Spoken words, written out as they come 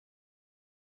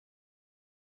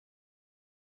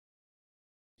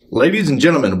Ladies and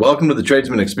gentlemen, welcome to the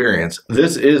Tradesman Experience.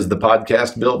 This is the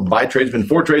podcast built by tradesmen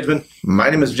for tradesmen. My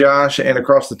name is Josh, and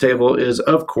across the table is,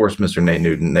 of course, Mr. Nate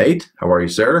Newton. Nate, how are you,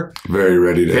 sir? Very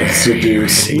ready to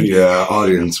seduce the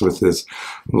audience with this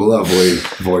lovely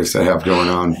voice I have going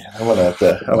on. I'm gonna have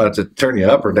to turn you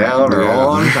up or down or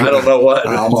on. I don't know what.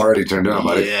 I'm already turned on,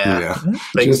 buddy. Yeah.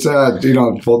 Just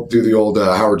we'll do the old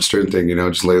Howard Stern thing.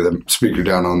 Just lay the speaker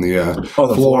down on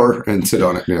the floor and sit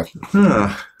on it. Yeah.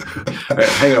 All right,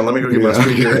 hang on. Let me go get my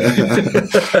speaker.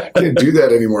 Can't do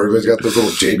that anymore. Everybody's got those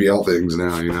little JBL things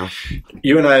now.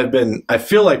 You and I I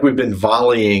feel like we've been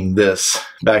volleying this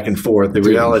back and forth. The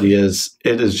reality is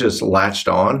it is just latched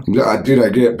on. Yeah, dude, I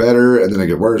get better and then I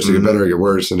get worse. I get better, I get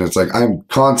worse. And it's like I'm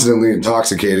constantly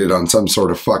intoxicated on some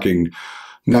sort of fucking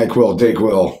NyQuil,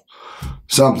 DayQuil,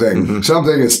 something. Mm-hmm.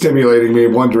 Something is stimulating me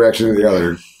one direction or the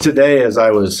other. Today, as I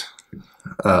was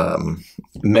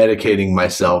medicating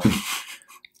myself,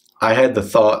 I had the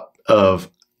thought of,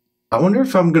 I wonder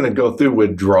if I'm going to go through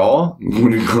withdrawal.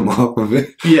 When you come off of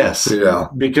it? Yes. Yeah.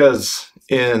 Because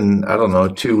in,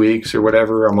 2 weeks or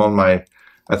whatever, I'm on my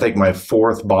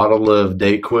fourth bottle of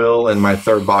DayQuil and my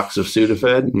third box of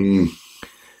Sudafed. Mm.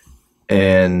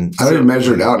 And I don't even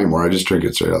measure it out anymore. I just drink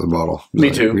it straight out of the bottle.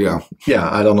 Me too. Yeah.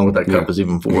 Yeah, I don't know what that cup is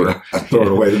even for. Yeah. I throw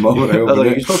it away the moment I open it. I was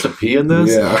like, are you supposed to pee in this?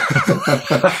 Yeah.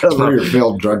 For your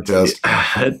failed drug test.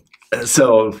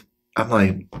 So I'm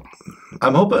like,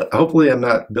 hopefully I'm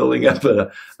not building up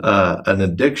an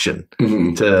addiction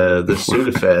to the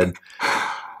Sudafed.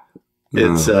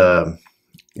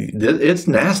 It's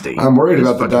nasty. I'm worried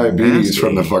about the diabetes nasty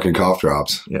from the fucking cough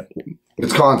drops. Yeah.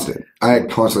 It's constant. I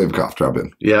constantly have a cough drop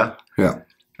in. Yeah. Yeah.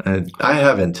 I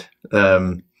haven't.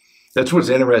 That's what's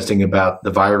interesting about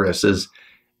the virus is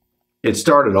it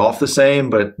started off the same,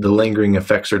 but the lingering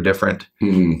effects are different.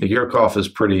 Mm-hmm. Your cough is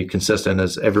pretty consistent,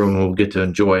 as everyone will get to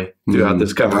enjoy throughout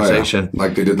this conversation. Oh, yeah.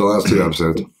 Like they did the last two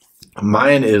episodes.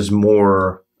 Mine is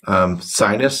more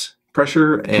sinus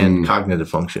pressure and cognitive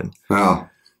function. Wow.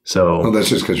 So that's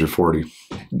just because you're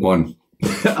 41.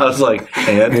 I was like,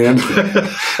 and?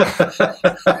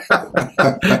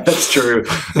 That's true.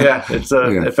 Yeah, it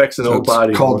affects an old body.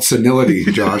 It's called senility,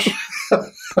 Josh.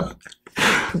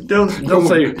 Don't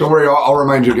say. Don't worry. I'll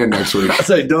remind you again next week. I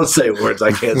say don't say words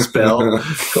I can't spell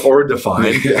or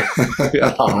define.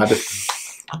 God.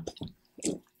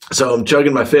 So I'm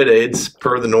chugging my Fit Aids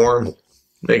per the norm,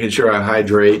 making sure I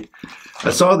hydrate. I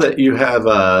saw that you have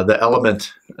the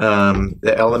Element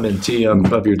T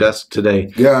above your desk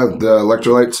today. Yeah, the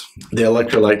electrolytes. The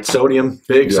electrolyte sodium,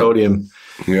 sodium.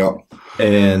 Yeah.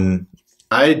 And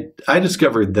I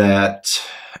discovered that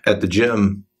at the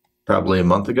gym probably a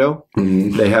month ago.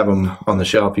 Mm-hmm. They have them on the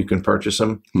shelf. You can purchase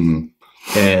them. Mm-hmm.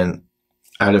 And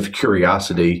out of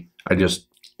curiosity, I just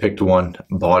picked one,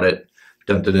 bought it,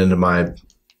 dumped it into my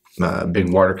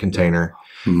big water container,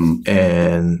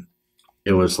 and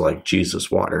it was like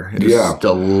Jesus water. It was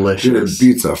delicious. Dude, it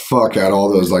beats the fuck out of all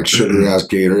those like sugar ass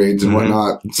Gatorades and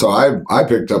whatnot. So I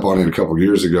picked up on it a couple of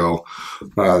years ago.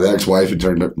 The ex-wife had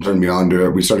turned me on to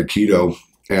it. We started keto.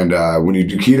 And when you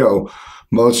do keto,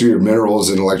 most of your minerals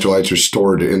and electrolytes are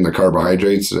stored in the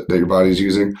carbohydrates that your body's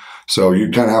using. So you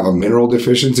kind of have a mineral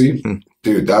deficiency.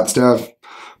 Dude, that stuff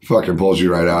fucking pulls you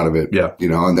right out of it. Yeah.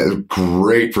 And that's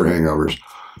great for hangovers.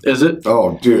 Is it?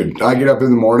 Oh, dude. I get up in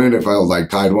the morning if I like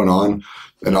tied one on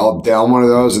and I'll down one of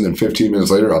those and then 15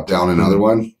 minutes later I'll down another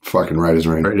one. Fucking right as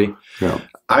rain. Ready? Yeah.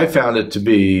 I found it to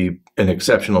be an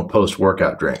exceptional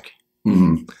post-workout drink.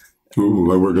 Mm-hmm.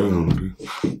 Ooh, I work out.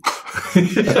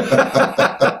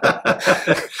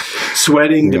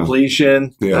 Sweating,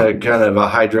 depletion, kind of a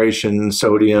hydration,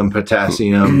 sodium,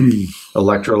 potassium,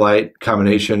 electrolyte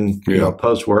combination,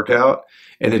 post-workout.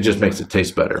 And it just makes it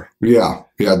taste better. Yeah.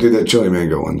 Yeah, dude, that chili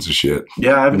mango one's a shit.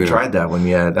 Yeah, I haven't tried that one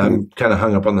yet. I'm kind of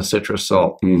hung up on the citrus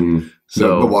salt. Mm-hmm.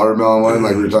 So the watermelon one,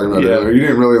 like we were talking about earlier, you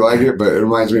didn't really like it, but it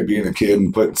reminds me of being a kid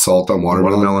and putting salt on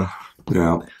watermelon.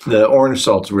 Yeah. The orange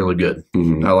salt's really good.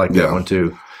 Mm-hmm. I like that one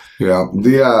too. Yeah.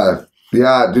 Dude,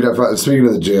 speaking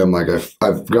of the gym, like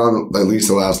I've gone at least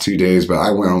the last 2 days, but I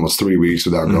went almost 3 weeks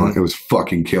without going. It was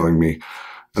fucking killing me.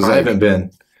 I haven't been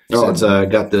since I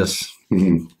got this.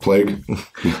 Plague.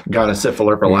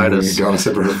 Gonosyphilitis.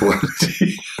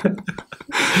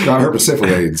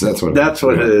 Herpesiphilates. That's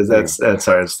what it is. That's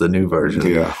it's the new version.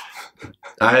 Yeah.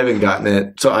 I haven't gotten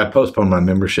it. So I postponed my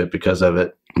membership because of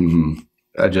it. Mm-hmm.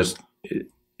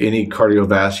 Any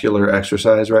cardiovascular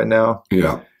exercise right now.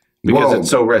 Yeah. Because it's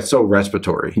so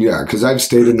respiratory. Yeah, because I've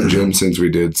stayed in the gym since we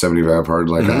did 75 hard.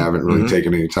 Like I haven't really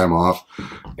taken any time off.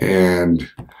 And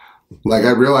Like,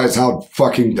 I realize how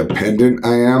fucking dependent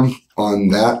I am on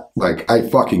that. Like, I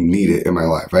fucking need it in my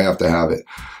life. I have to have it.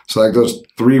 So, like, those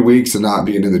 3 weeks of not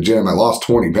being in the gym, I lost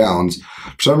 20 pounds.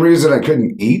 For some reason, I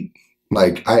couldn't eat.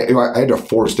 Like, I had to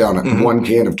force down 1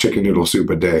 can of chicken noodle soup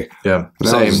a day. Yeah,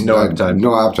 same. No appetite.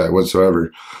 No appetite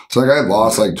whatsoever. So, like, I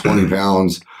lost, like, 20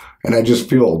 pounds, and I just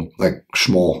feel, like,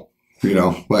 schmoll. You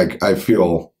know? Like, I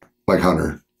feel like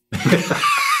Hunter.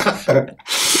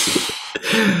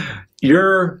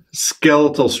 Your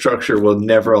skeletal structure will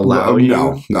never allow you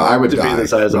I would to die. be the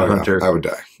size of a Hunter. I would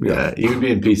die. Yeah, you would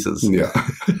be in pieces. Yeah.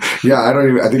 Yeah,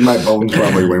 I think my bones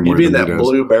probably weigh more You'd be in than that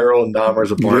blue barrel in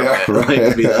Dahmer's apartment. Yeah, right.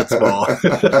 Like, to be that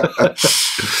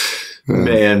small.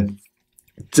 Man,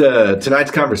 tonight's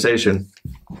conversation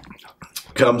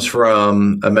comes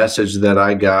from a message that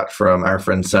I got from our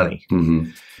friend Sonny. Mm-hmm.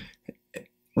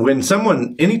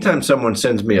 Anytime someone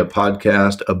sends me a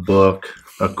podcast, a book,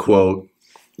 a quote,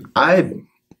 I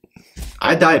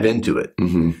dive into it.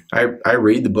 Mm-hmm. I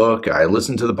read the book. I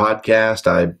listen to the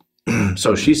podcast.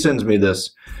 So she sends me this.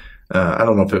 I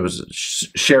don't know if it was a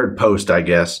shared post, I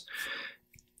guess.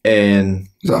 And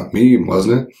it's a meme,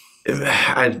 wasn't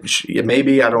it?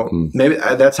 Maybe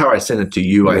that's how I sent it to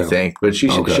you. Yeah. I think, but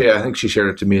I think she shared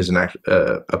it to me as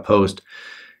a post.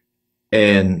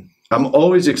 And I'm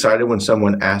always excited when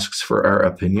someone asks for our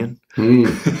opinion.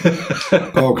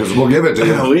 Oh, because we'll give it to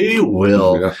you. We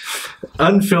will. Yeah.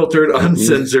 Unfiltered,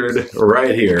 uncensored,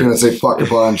 right here. Gonna say fuck a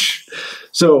bunch.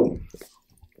 So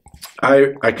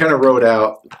I kind of wrote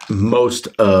out most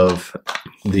of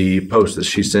the post that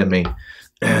she sent me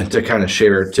to kind of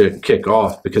share to kick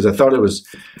off, because I thought it was,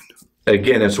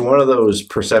 again, it's one of those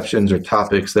perceptions or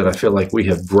topics that I feel like we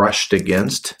have brushed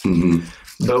against,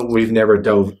 but we've never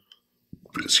dove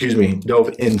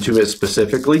into it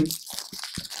specifically.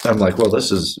 I'm like, well,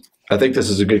 I think this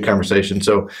is a good conversation.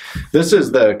 So this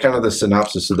is the kind of the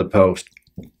synopsis of the post.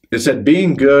 It said,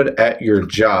 being good at your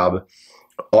job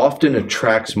often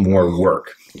attracts more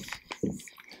work.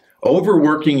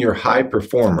 Overworking your high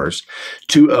performers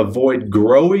to avoid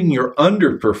growing your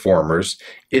underperformers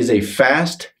is a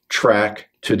fast track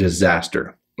to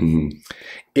disaster. Mm-hmm.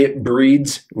 It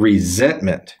breeds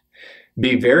resentment.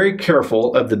 Be very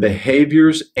careful of the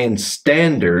behaviors and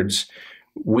standards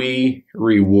we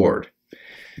reward.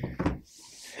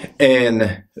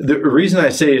 And the reason I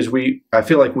say is I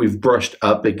feel like we've brushed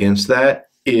up against that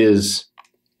is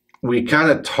we kind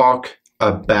of talk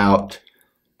about,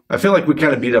 I feel like we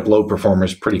kind of beat up low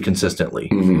performers pretty consistently.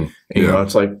 Mm-hmm. You know,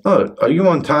 it's like, oh, are you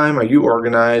on time? Are you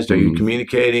organized? Are you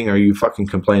communicating? Are you fucking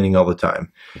complaining all the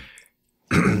time?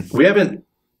 We haven't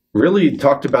really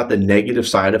talked about the negative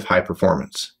side of high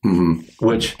performance,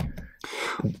 which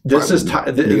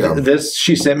this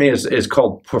she sent me is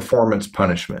called performance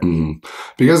punishment.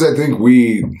 Because I think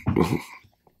we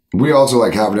also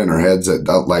like have it in our heads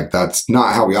that like that's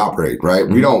not how we operate, right?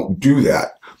 We don't do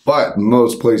that, but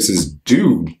most places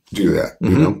do that.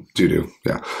 You know,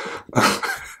 yeah.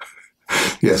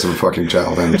 Yes, I'm a fucking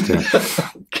child. I understand.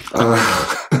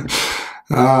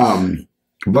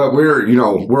 But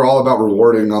we're all about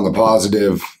rewarding on the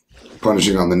positive,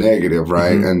 punishing on the negative,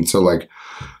 right? And so like,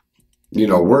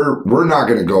 we're not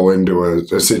going to go into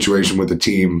a situation with a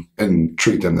team and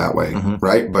treat them that way,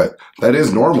 right? But that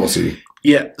is normalcy.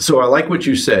 Yeah. So I like what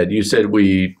you said. You said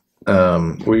we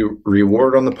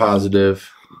reward on the positive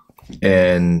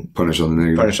and punish on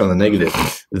the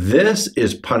negative. This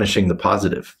is punishing the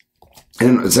positive.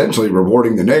 And essentially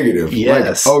rewarding the negative.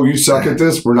 Yes. Like, oh, you suck at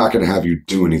this? We're not going to have you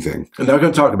do anything. We're not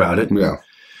going to talk about it. Yeah.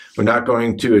 We're not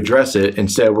going to address it.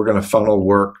 Instead, we're going to funnel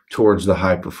work towards the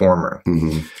high performer.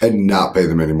 And not pay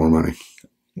them any more money.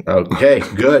 Okay,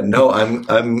 good. No,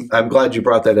 I'm glad you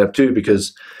brought that up too,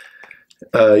 because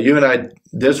you and I,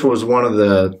 this was one of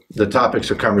the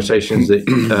topics of conversations that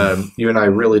you and I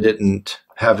really didn't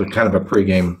have a kind of a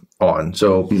pregame on.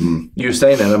 So you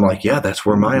saying that, I'm like, yeah, that's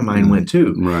where my mind went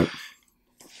too. Right.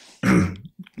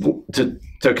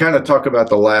 To kind of talk about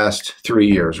the last 3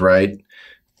 years, right?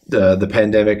 The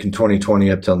pandemic in 2020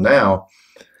 up till now,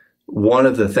 one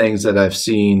of the things that I've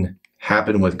seen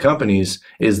happen with companies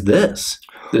is this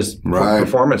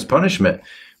performance punishment,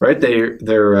 right?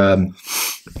 They're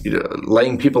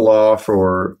laying people off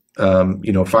or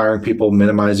firing people,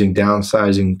 minimizing,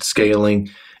 downsizing, scaling,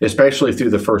 especially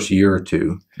through the first year or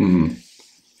two,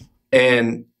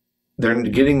 and they're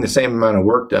getting the same amount of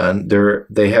work done.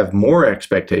 They have more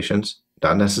expectations,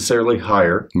 not necessarily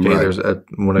higher. Okay, right. I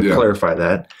want to clarify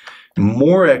that.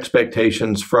 More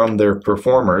expectations from their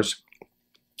performers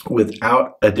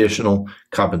without additional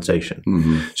compensation.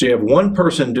 So you have one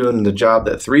person doing the job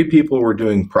that 3 people were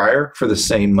doing prior for the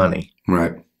same money.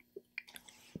 Right.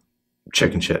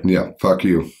 Chicken shit. Yeah. Fuck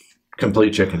you.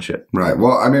 complete chicken shit. Right.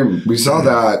 Well, I mean, we saw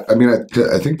that. I mean,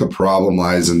 I think the problem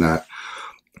lies in that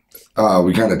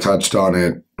we kind of touched on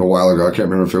it a while ago. I can't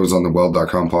remember if it was on the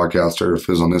Weld.com podcast or if it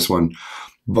was on this one,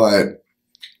 but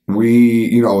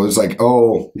it was like,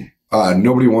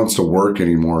 nobody wants to work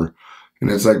anymore. And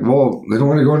it's like, well, they don't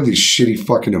want to go into these shitty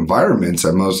fucking environments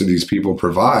that most of these people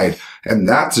provide. And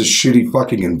that's a shitty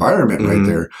fucking environment right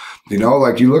there. You know,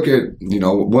 like you look at,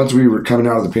 once we were coming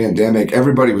out of the pandemic,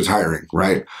 everybody was hiring,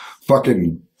 right?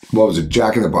 Fucking, what was it?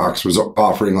 Jack in the Box was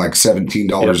offering like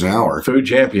 $17 an hour. Food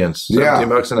Champions,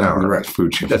 $17 an hour. Right,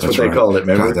 Food Champions. That's what they called it,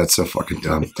 remember? God, that's so fucking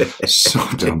dumb. So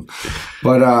dumb.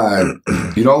 But,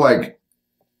 like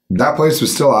that place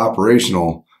was still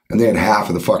operational and they had half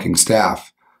of the fucking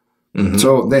staff. Mm-hmm.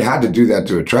 So they had to do that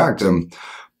to attract them.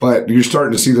 But you're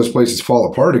starting to see those places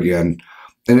fall apart again.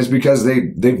 And it's because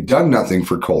they've done nothing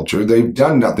for culture. They've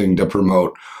done nothing to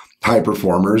promote high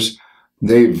performers.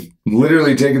 They've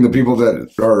literally taken the people that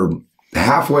are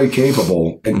halfway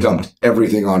capable and dumped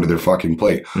everything onto their fucking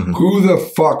plate. Mm-hmm. Who the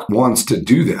fuck wants to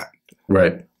do that?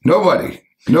 Right. Nobody.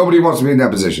 Nobody wants to be in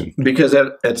that position. Because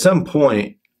at some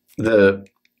point, the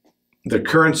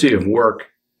currency of work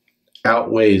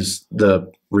outweighs the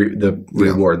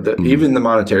reward, even the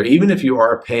monetary. Even if you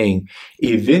are paying,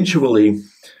 eventually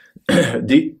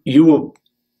you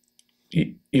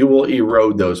will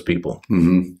erode those people.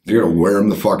 Mm-hmm. You're gonna wear them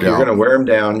the fuck out. You're gonna wear them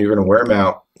down. You're gonna wear them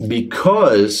out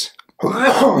because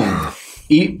and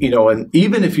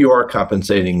even if you are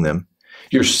compensating them,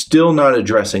 you're still not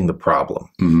addressing the problem.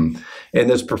 Mm-hmm. And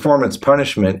this performance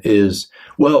punishment is,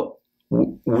 well,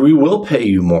 we will pay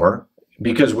you more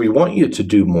because we want you to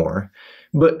do more.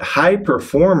 But high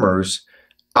performers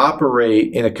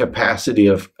operate in a capacity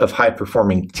of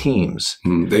high-performing teams.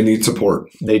 They need support.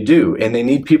 They do, and they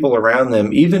need people around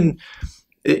them. Even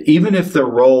if the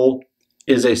role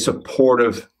is a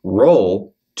supportive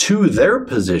role to their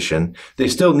position, they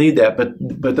still need that.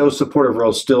 But those supportive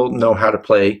roles still know how to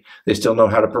play. They still know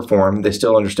how to perform. They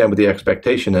still understand what the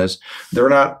expectation is. They're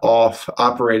not off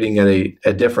operating at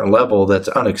a different level that's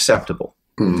unacceptable.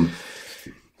 Mm.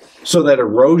 So that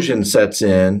erosion sets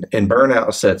in and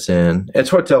burnout sets in.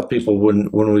 It's what I tell people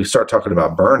when we start talking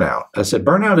about burnout. I said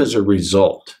burnout is a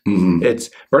result. Mm-hmm.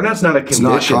 Burnout's not a condition.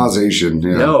 It's not causation.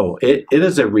 Yeah. No, it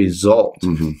is a result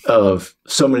of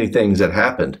so many things that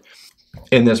happened.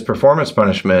 And this performance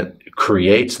punishment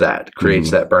creates that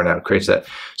burnout, creates that.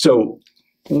 So,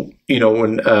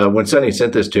 when Sonny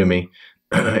sent this to me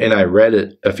and I read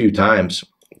it a few times,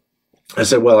 I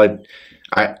said, well,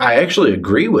 I actually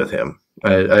agree with him.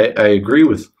 I agree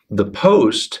with the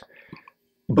post,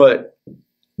 but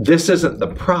this isn't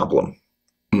the problem.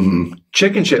 Mm-hmm.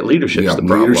 Chicken shit leadership is the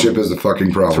problem. Leadership is the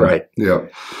fucking problem. That's right. Yeah.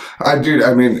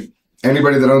 I mean,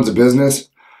 anybody that owns a business,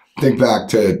 think back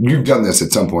to, you've done this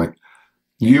at some point.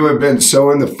 You have been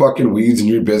so in the fucking weeds in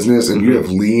your business and you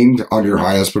have leaned on your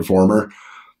highest performer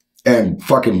and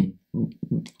fucking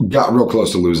got real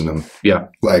close to losing them. Yeah.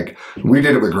 Like we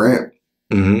did it with Grant.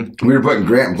 Mm-hmm. We were putting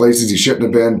Grant in places he shouldn't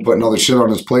have been, putting all the shit on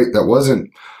his plate that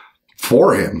wasn't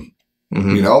for him.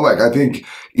 Mm-hmm. I think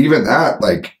even that,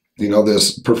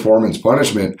 this performance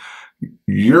punishment,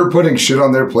 you're putting shit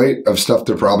on their plate of stuff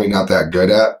they're probably not that good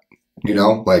at.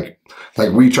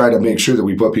 Like we try to make sure that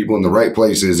we put people in the right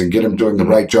places and get them doing the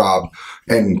right job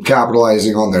and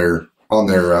capitalizing on their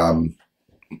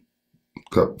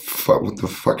what the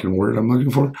fucking word I'm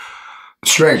looking for?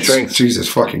 Strengths. Jesus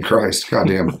fucking Christ. God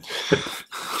damn it.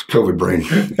 COVID brain.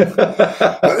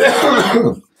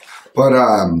 But,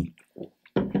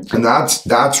 and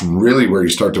that's really where you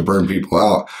start to burn people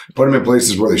out. Put them in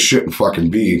places where they shouldn't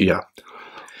fucking be. Yeah.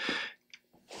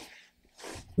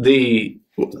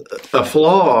 A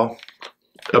flaw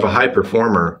of a high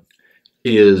performer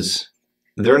is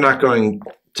they're not going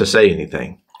to say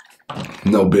anything.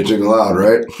 No bitching allowed,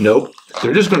 right? Nope.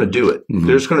 They're just going to do it. Mm-hmm.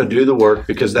 They're just going to do the work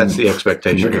because that's the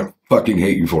expectation. They're going to fucking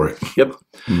hate you for it. Yep.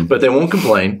 Mm-hmm. But they won't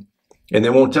complain and they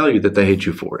won't tell you that they hate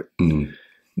you for it. Mm-hmm.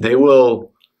 They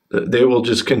will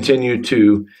just continue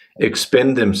to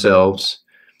expend themselves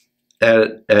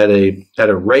at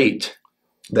a rate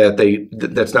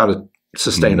that's not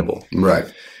sustainable. Mm-hmm.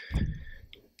 Right.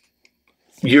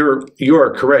 You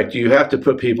are correct. You have to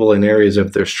put people in areas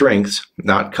of their strengths,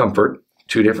 not comfort.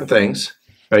 Two different things.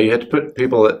 You have to put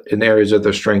people in areas of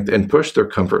their strength and push their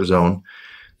comfort zone.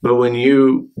 But when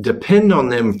you depend on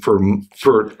them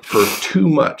for too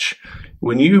much,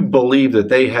 when you believe that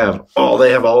they have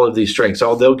all of these strengths,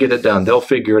 they'll get it done, they'll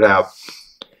figure it out,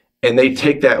 and they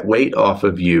take that weight off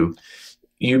of you,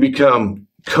 you become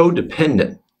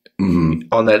codependent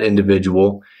on that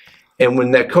individual. And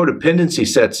when that codependency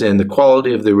sets in, the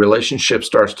quality of the relationship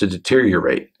starts to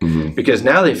deteriorate because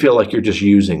now they feel like you're just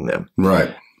using them.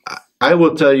 Right. I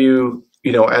will tell you,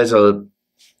 as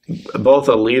both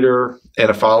a leader and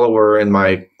a follower in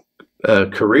my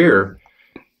career,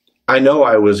 I know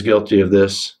I was guilty of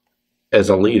this as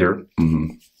a leader.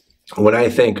 When I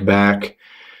think back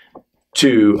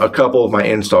to a couple of my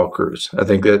install crews, I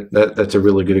think that's a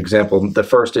really good example. The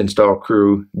first install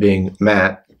crew being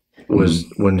Matt was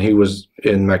when he was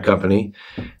in my company.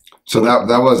 So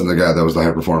that wasn't the guy that was the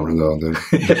high performer, though.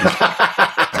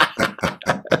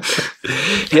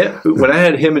 When I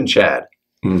had him and Chad,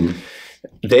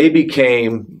 they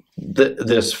became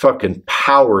this fucking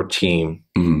power team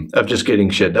of just getting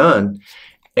shit done.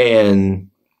 And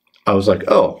I was like,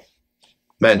 oh,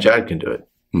 Matt and Chad can do it.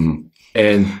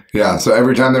 And yeah, so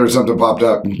every time there was something popped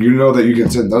up, you know that you can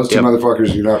send those two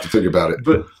motherfuckers, you don't have to think about it.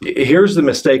 But here's the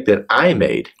mistake that I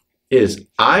made is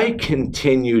I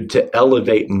continued to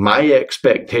elevate my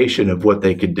expectation of what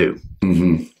they could do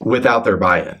without their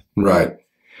buy-in. Right.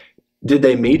 Did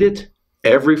they meet it?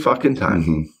 Every fucking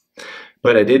time.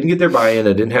 But I didn't get their buy-in.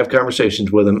 I didn't have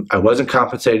conversations with them. I wasn't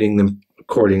compensating them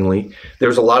accordingly. There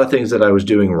was a lot of things that I was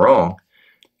doing wrong.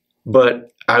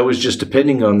 But I was just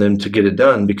depending on them to get it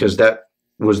done because that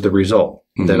was the result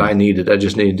that I needed. I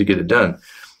just needed to get it done.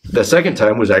 The second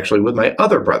time was actually with my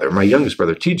other brother, my youngest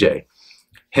brother, TJ.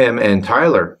 Him and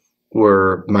Tyler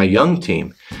were my young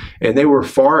team, and they were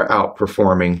far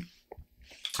outperforming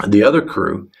the other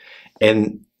crew.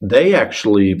 And they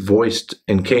actually voiced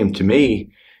and came to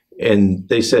me, and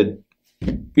they said,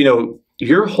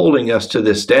 you're holding us to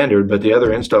this standard, but the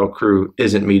other install crew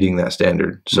isn't meeting that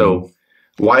standard. So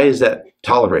why is that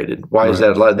tolerated? Why is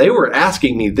that allowed? They were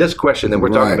asking me this question that we're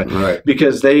talking about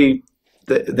because they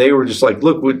were just like,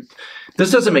 look,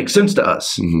 this doesn't make sense to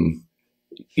us.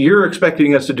 You're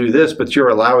expecting us to do this, but you're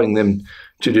allowing them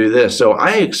to do this. So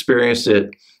I experienced it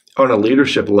on a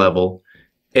leadership level.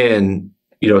 And,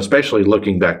 especially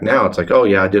looking back now, it's like, oh,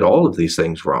 yeah, I did all of these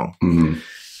things wrong.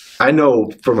 I know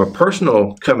from a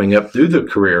personal coming up through the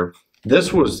career,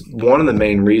 this was one of the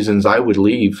main reasons I would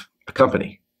leave a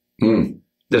company.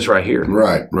 This right here.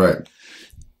 Right.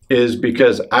 Is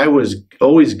because I was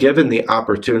always given the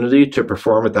opportunity to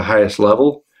perform at the highest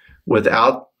level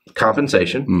without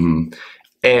compensation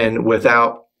and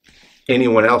without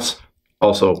anyone else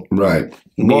also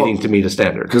needing to meet a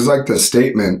standard. Because like the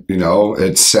statement,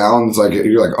 it sounds like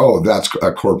you're like, oh, that's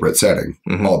a corporate setting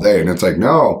all day. And it's like,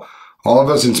 no, all of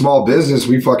us in small business,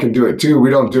 we fucking do it too.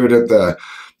 We don't do it at the,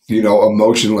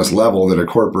 emotionless level that a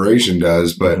corporation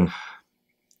does, but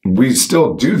we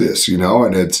still do this,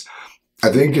 and it's,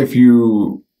 I think if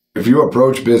you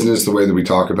approach business the way that we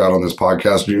talk about on this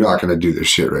podcast, you're not going to do this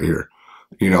shit right here.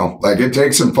 Like it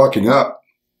takes some fucking up,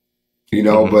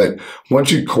 but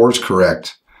once you course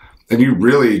correct and you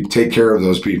really take care of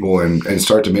those people and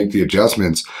start to make the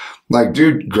adjustments, like,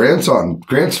 dude, Grant's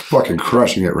fucking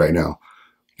crushing it right now.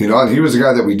 And he was the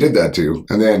guy that we did that to.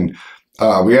 And then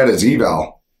we had his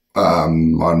eval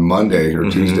on Monday or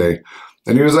Tuesday.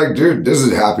 And he was like, dude, this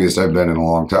is the happiest I've been in a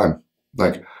long time.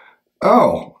 Like,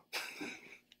 oh,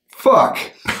 fuck.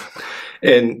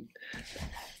 And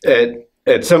there's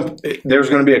going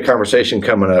to be a conversation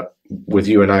coming up with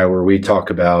you and I where we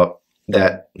talk about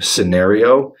that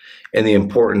scenario and the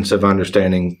importance of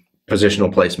understanding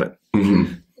positional placement.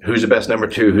 Who's the best number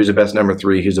 2? Who's the best number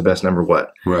 3? Who's the best number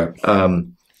what? Right.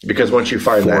 Because once you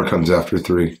find 4 comes after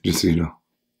 3, just so you know.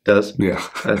 Does? Yeah.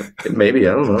 Maybe.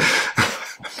 I don't know.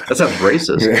 That sounds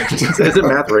racist. Is it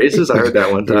math racist? I heard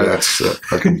that one time. Yeah,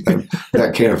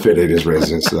 that can fit it is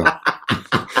racist. So.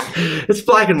 It's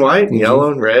black and white, and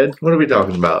yellow and red. What are we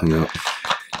talking about? Yeah.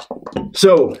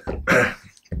 So,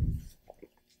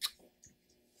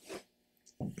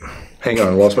 hang on,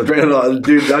 I lost my train of thought.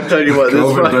 Dude, I'm telling you what,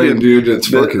 this fucking brain, dude,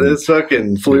 this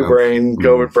fucking flu brain,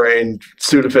 COVID brain,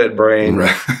 Sudafed brain.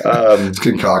 Right. It's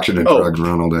concoction and drugs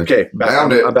around all day. Okay, I'm back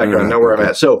on. I know where I'm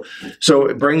at. So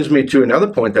it brings me to another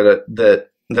point that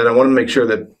I want to make sure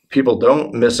that people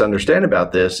don't misunderstand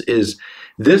about this is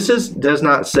does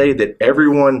not say that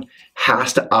everyone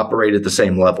has to operate at the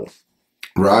same level.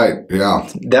 Right, yeah.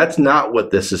 That's not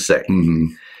what this is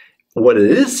saying. What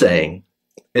it is saying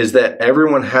is that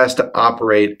everyone has to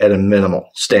operate at a minimal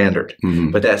standard.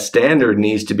 But that standard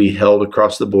needs to be held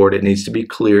across the board. It needs to be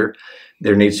clear.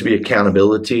 There needs to be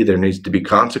accountability. There needs to be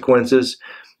consequences.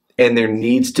 And there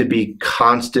needs to be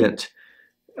constant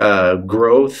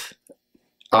growth,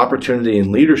 opportunity,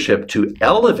 and leadership to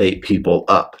elevate people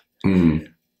up.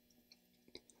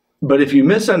 But if you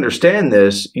misunderstand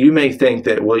this, you may think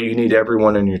that, well, you need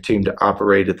everyone in your team to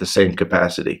operate at the same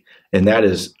capacity. And that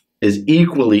is is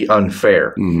equally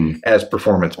unfair as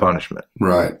performance punishment.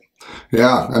 Right.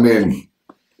 Yeah. I mean,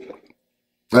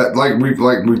 like we've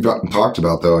talked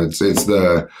about though, it's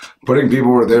the putting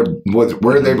people where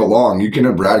they belong. You can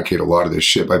eradicate a lot of this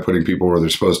shit by putting people where they're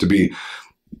supposed to be.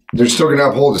 They're still going to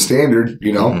uphold a standard,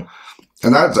 you know,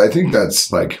 and I think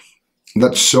that's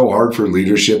so hard for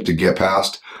leadership to get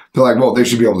past. They're like, well, they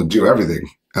should be able to do everything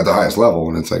at the highest level,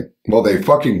 and it's like, well, they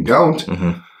fucking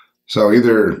don't. So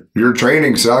either your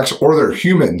training sucks or they're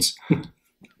humans,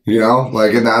 you know,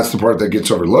 like, and that's the part that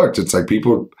gets overlooked. It's like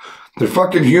people. They're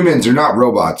fucking humans. They're not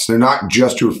robots. They're not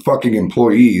just your fucking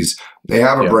employees. They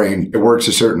have a brain. It works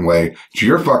a certain way. It's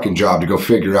your fucking job to go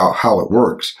figure out how it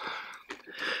works.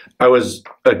 I was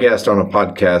a guest on a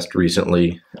podcast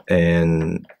recently,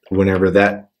 and whenever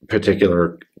that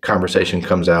particular conversation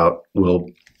comes out, we'll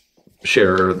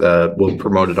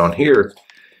promote it on here.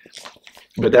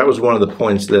 But that was one of the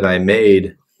points that I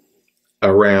made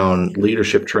around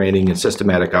leadership training and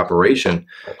systematic operation,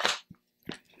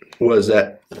 was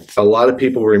that a lot of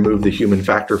people remove the human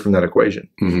factor from that equation.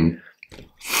 And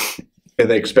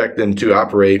they expect them to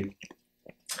operate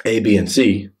A, B, and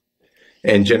C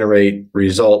and generate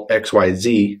result X, Y,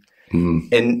 Z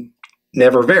and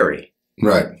never vary.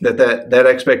 Right. That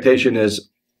expectation is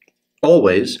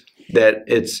always that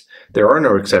there are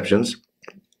no exceptions.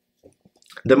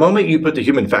 The moment you put the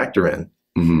human factor in,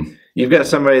 you've got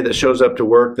somebody that shows up to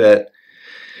work that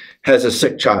has a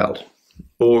sick child,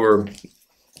 or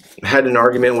had an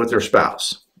argument with their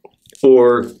spouse,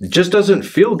 or just doesn't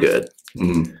feel good,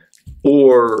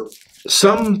 or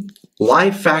some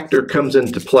life factor comes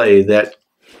into play that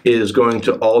is going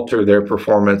to alter their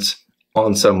performance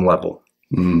on some level.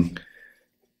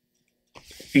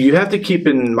 You have to keep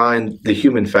in mind the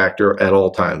human factor at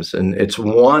all times. And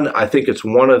I think it's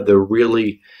one of the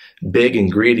really big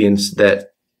ingredients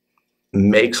that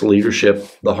makes leadership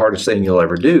the hardest thing you'll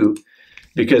ever do,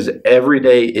 because every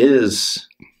day is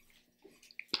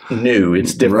new.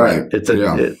 It's different. Right.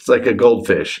 It's like a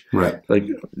goldfish. Right. Like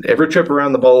every trip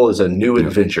around the bowl is a new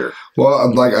adventure.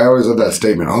 Well, like I always have that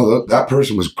statement. Oh, that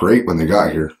person was great when they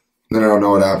got here. Then I don't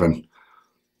know what happened.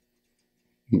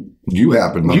 You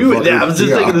happened. I was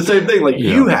just thinking the same thing. Like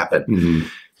you happened.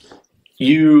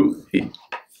 You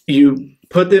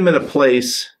put them in a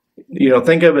place. You know,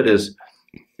 think of it as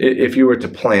if you were to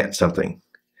plant something.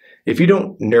 If you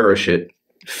don't nourish it,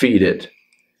 feed it,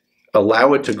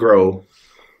 allow it to grow.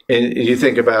 And you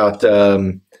think about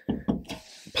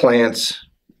plants,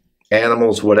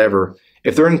 animals, whatever.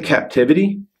 If they're in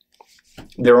captivity,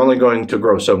 they're only going to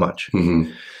grow so much.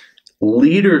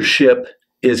 Leadership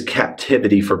is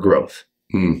captivity for growth.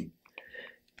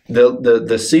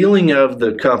 The ceiling of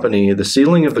the company, the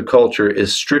ceiling of the culture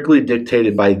is strictly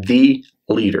dictated by the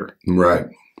leader. Right.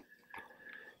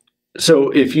 So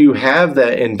if you have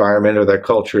that environment or that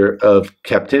culture of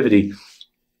captivity,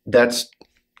 that's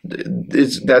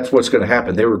what's going to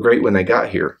happen. They were great when they got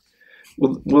here.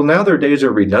 Well, now their days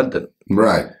are redundant.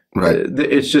 Right.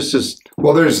 It's just as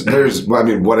well. There's I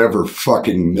mean, whatever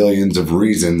fucking millions of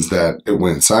reasons that it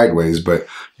went sideways, but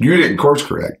you didn't course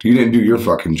correct. You didn't do your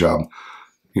fucking job.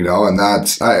 You know, and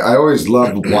that's I always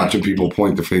love watching people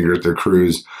point the finger at their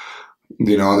crews.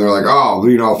 You know, and they're like, oh,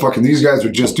 you know, fucking these guys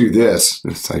would just do this.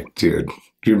 It's like, dude,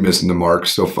 you're missing the mark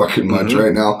so fucking much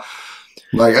right now.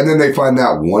 Like, and then they find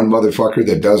that one motherfucker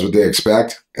that does what they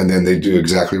expect, and then they do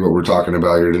exactly what we're talking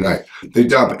about here tonight. They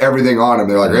dump everything on them.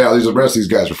 They're like, yeah, the rest of these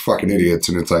guys are fucking idiots.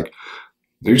 And it's like,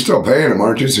 you're still paying them,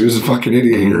 aren't you? So who's the fucking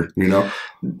idiot here, you know?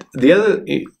 The other,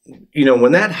 you know,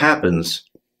 when that happens,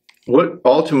 what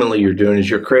ultimately you're doing is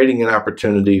you're creating an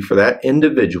opportunity for that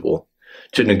individual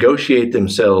to negotiate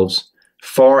themselves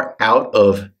far out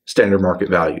of standard market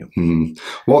value.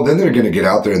 Well, then they're going to get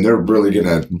out there and they're really going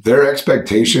to, their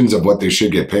expectations of what they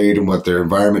should get paid and what their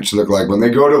environment should look like, when they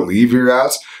go to leave your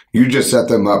ass, you just set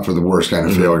them up for the worst kind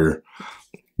of failure.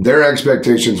 Their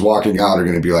expectations walking out are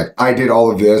going to be like, I did all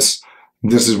of this.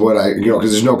 This is what I,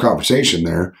 because there's no conversation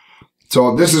there.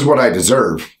 So this is what I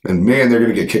deserve. And man, they're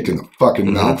going to get kicked in the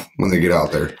fucking mouth when they get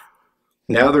out there.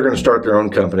 Now they're going to start their own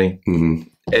company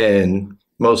and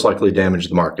most likely damage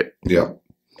the market. Yeah.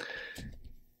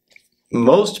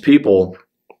 Most people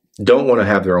don't want to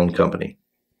have their own company.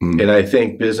 And I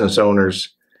think business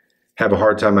owners have a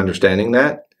hard time understanding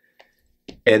that.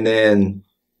 And then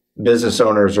business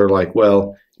owners are like,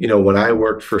 well, you know, when I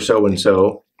worked for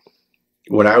so-and-so,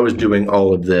 when I was doing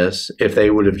all of this, if they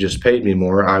would have just paid me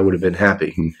more, I would have been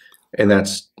happy. And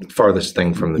that's the farthest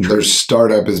thing from the truth. Their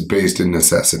startup is based in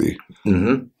necessity.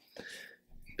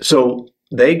 So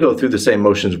they go through the same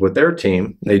motions with their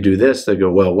team. They do this. They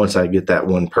go, well, once I get that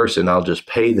one person, I'll just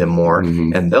pay them more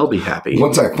and they'll be happy.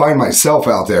 Once I find myself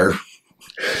out there.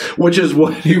 Which is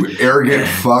what you arrogant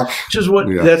fuck. Which is what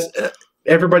that's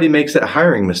everybody makes that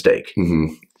hiring mistake,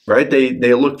 right?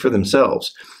 They look for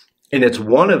themselves. And it's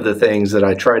one of the things that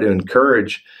I try to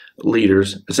encourage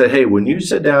leaders to say, hey, when you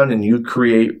sit down and you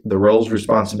create the roles,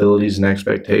 responsibilities, and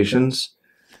expectations,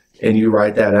 and you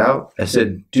write that out, I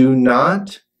said, do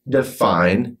not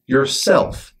define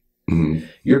yourself.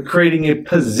 You're creating a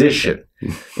position.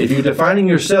 If you're defining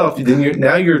yourself, then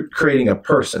you're creating a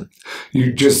person.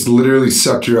 You just literally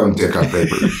sucked your own dick on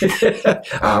paper.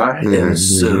 I am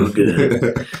so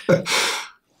good.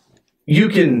 You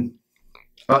can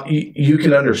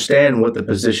understand what the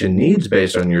position needs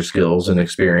based on your skills and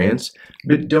experience,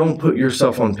 but don't put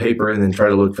yourself on paper and then try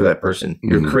to look for that person.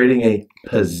 You're creating a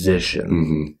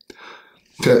position.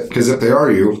 Because if they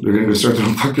are you, they're going to start their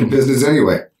own fucking business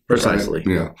anyway. Precisely.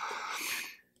 Right? Yeah.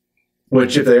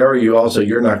 Which, if they are you, also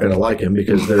you're not going to like them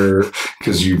because they're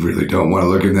because you really don't want to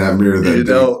look in that mirror. You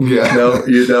don't. Yeah. No,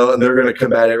 you don't. And they're going to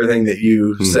combat everything that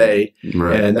you say.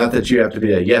 Right. And not that you have to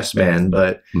be a yes man,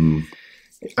 but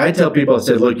I tell people, I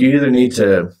said, look, you either need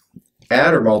to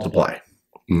add or multiply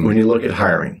when you look at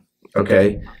hiring.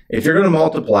 Okay, if you're going to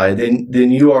multiply,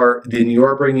 then you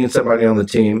are bringing somebody on the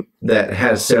team that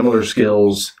has similar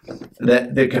skills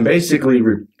that can basically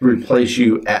replace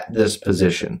you at this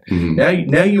position. Now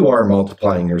you are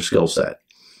multiplying your skill set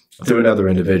through another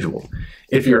individual.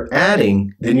 If you're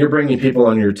adding, then you're bringing people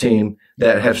on your team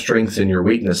that have strengths and your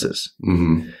weaknesses.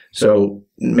 So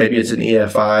maybe it's an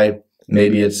EFI,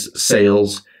 maybe it's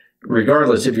sales.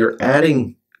 Regardless, if you're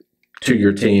adding to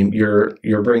your team, you're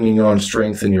bringing on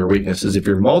strength and your weaknesses. If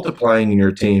you're multiplying in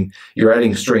your team, you're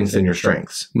adding strength in your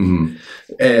strengths.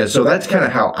 And so that's kind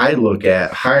of how I look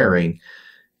at hiring.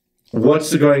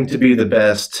 What's going to be the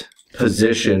best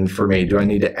position for me? Do I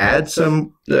need to add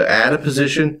a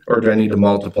position, or do I need to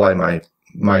multiply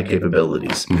my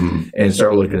capabilities and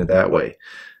start looking at it that way?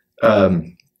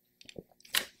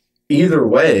 Either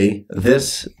way,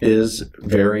 this is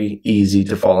very easy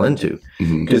to fall into.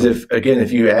 Because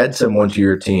if you add someone to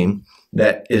your team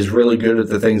that is really good at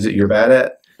the things that you're bad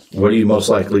at, what are you most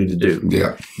likely to do?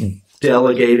 Yeah.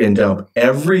 Delegate and dump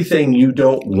everything you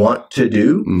don't want to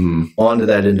do onto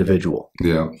that individual.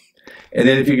 Yeah. And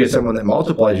then if you get someone that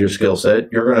multiplies your skill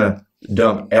set, you're going to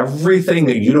dump everything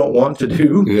that you don't want to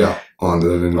do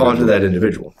onto that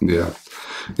individual. Yeah.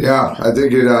 Yeah. I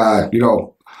think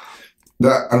that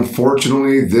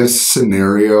unfortunately, this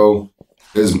scenario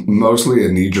is mostly a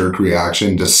knee-jerk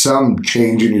reaction to some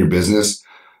change in your business.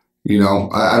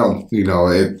 I don't,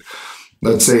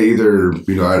 let's say either,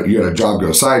 you had a job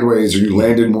go sideways or you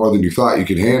landed more than you thought you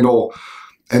could handle.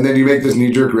 And then you make this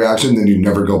knee-jerk reaction, then you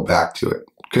never go back to it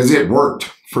because it worked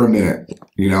for a minute,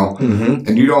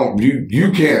 and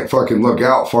you can't fucking look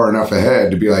out far enough ahead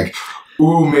to be like,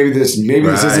 ooh, maybe this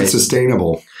isn't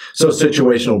sustainable. So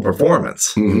situational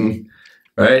performance.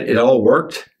 Right? It all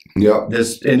worked. Yep.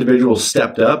 This individual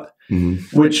stepped up,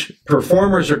 which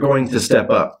performers are going to step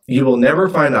up. You will never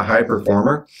find a high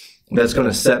performer that's going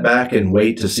to sit back and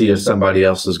wait to see if somebody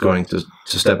else is going to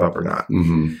step up or not.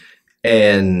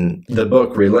 And the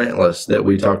book Relentless that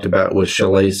we talked about with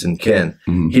Shalais and Ken,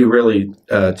 he really,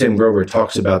 Tim Grover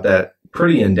talks about that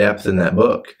pretty in depth in that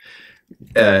book.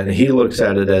 And he looks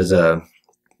at it as a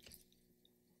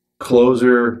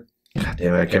closer. God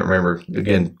damn it, I can't remember.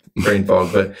 Again, brain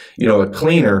fog. But, a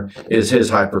cleaner is his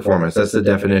high performance. That's the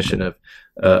definition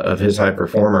of his high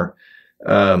performer.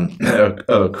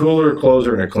 A cooler,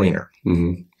 closer, and a cleaner.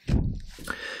 And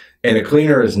a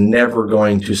cleaner is never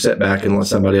going to sit back and let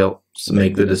somebody else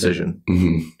make the decision.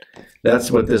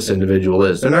 That's what this individual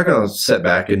is. They're not going to sit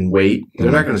back and wait. They're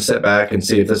not going to sit back and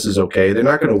see if this is okay. They're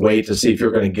not going to wait to see if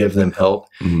you're going to give them help.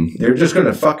 They're just going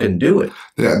to fucking do it.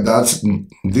 Yeah,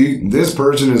 this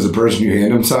person is the person you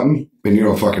hand them something and you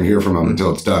don't fucking hear from them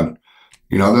until it's done.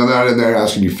 They're not in there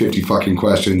asking you 50 fucking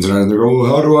questions and they're going,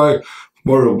 well, how do I,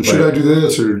 or should I do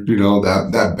this? Or,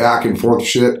 that back and forth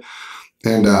shit.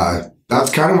 And, that's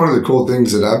kind of one of the cool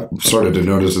things that I've started to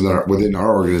notice within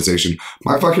our organization.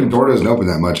 My fucking door doesn't open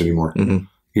that much anymore.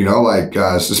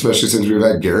 Especially since we've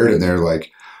had Garrett in there,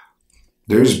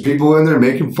 there's people in there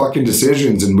making fucking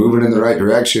decisions and moving in the right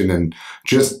direction and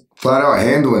just flat out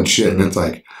handling shit. And it's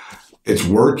like, it's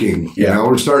working. Yeah.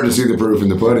 We're starting to see the proof in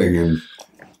the pudding. And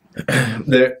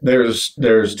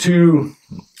there's two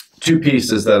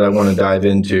pieces that I want to dive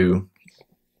into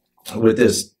with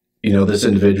this, this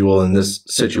individual in this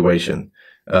situation,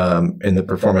 in the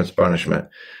performance punishment.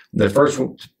 The first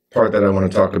part that I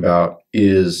want to talk about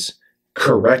is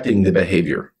correcting the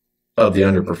behavior of the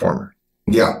underperformer.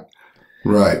 Yeah.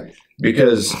 Right.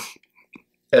 Because,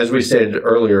 as we stated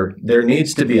earlier, there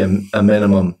needs to be a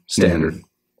minimum standard.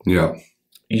 Yeah.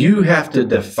 You have to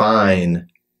define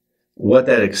what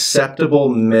that acceptable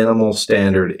minimal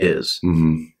standard is.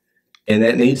 And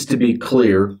that needs to be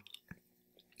clear.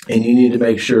 And you need to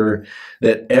make sure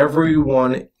that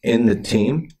everyone in the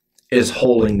team is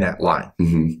holding that line.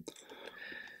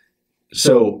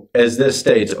 So, as this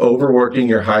states, overworking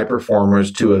your high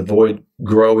performers to avoid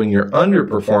growing your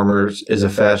underperformers is a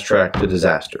fast track to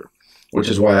disaster, which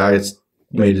is why I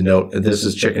made a note. This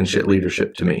is chicken shit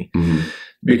leadership to me.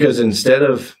 Because instead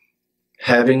of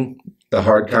having the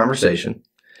hard conversation,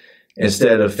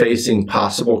 instead of facing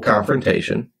possible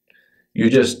confrontation, you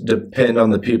just depend on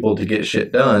the people to get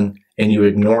shit done and you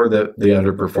ignore the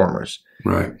underperformers.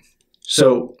 Right.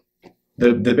 So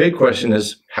the big question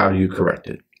is, how do you correct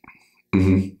it?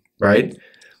 Right?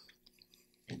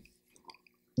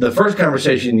 The first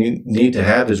conversation you need to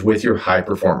have is with your high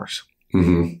performers.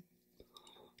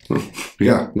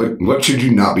 Yeah. What should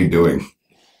you not be doing?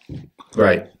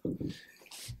 Right.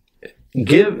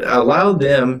 Allow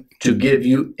them to give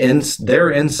you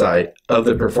their insight of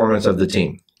the performance of the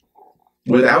team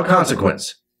without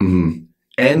consequence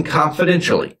and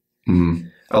confidentially.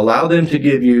 Allow them to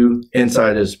give you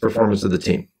insight as performance of the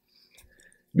team,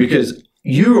 because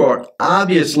you are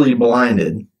obviously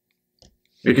blinded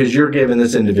because you're giving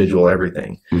this individual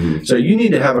everything. So you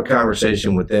need to have a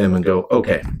conversation with them and go,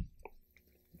 okay,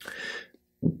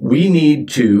 we need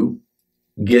to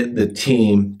get the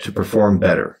team to perform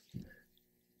better.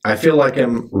 I feel like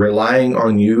I'm relying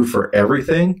on you for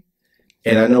everything,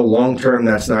 and I know long-term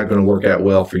that's not going to work out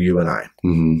well for you and I.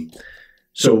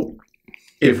 So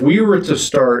if we were to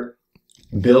start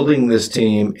building this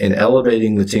team and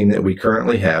elevating the team that we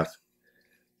currently have,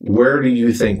 where do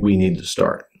you think we need to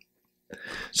start?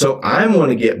 So I want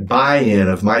to get buy-in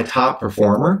of my top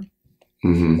performer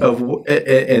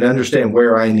and understand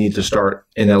where I need to start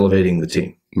in elevating the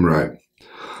team. Right.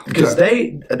 Because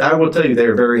I will tell you,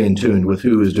 they're very in tune with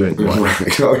who is doing what.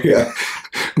 Right. Oh, yeah.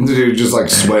 Dude, just like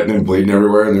sweating and bleeding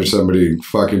everywhere, and there's somebody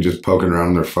fucking just poking around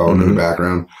on their phone in the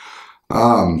background.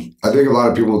 I think a lot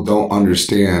of people don't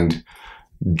understand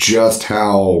just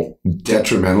how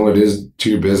detrimental it is to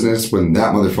your business when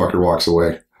that motherfucker walks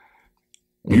away.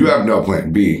 You have no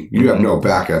plan B. You have no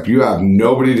backup. You have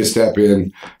nobody to step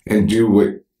in and do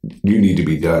what you need to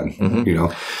be done, you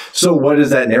know? So what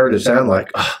does that narrative sound like?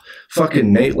 Oh,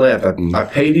 fucking Nate left. I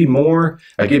paid him more.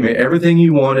 I gave him everything he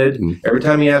wanted. Every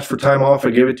time he asked for time off, I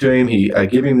give it to him. I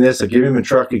give him this. I give him a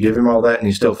truck. I give him all that, and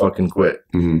he still fucking quit.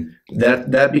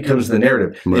 That becomes the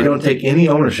narrative. Right. They don't take any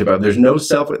ownership of it. There's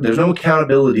no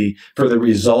accountability for the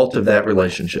result of that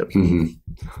relationship.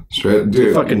 Straight, dude.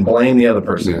 You fucking blame the other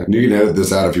person. Yeah, you can edit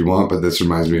this out if you want, but this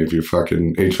reminds me of your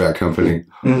fucking HVAC company.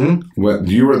 When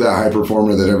you were that high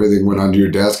performer that everything went onto your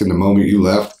desk, and the moment you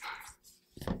left,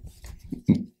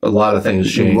 a lot of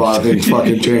things changed. A lot of things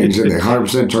fucking changed, and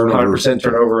 100% turnover. 100%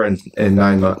 turnover in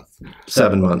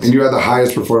 7 months. And you had the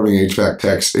highest performing HVAC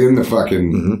techs in the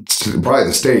fucking probably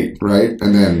the state, right?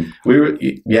 And then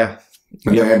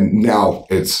and then now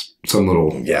it's some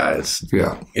little it's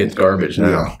garbage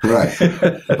now. Yeah, right.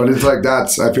 But it's like I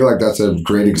feel like that's a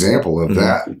great example of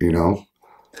that, you know.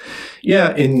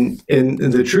 Yeah, and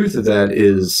the truth of that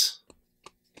is,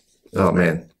 oh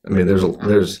man, I mean, there's a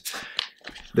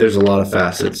lot of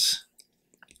facets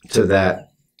to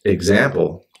that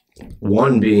example.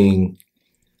 One being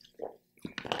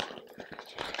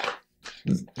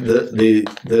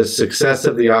the success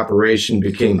of the operation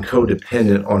became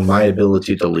codependent on my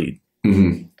ability to lead.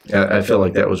 I feel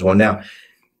like that was one. Now,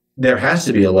 there has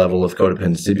to be a level of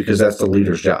codependency because that's the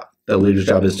leader's job. The leader's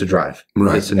job is to drive,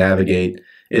 is to navigate,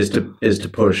 is to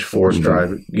push, force,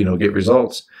 drive, get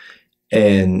results.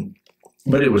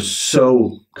 But it was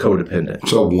so codependent,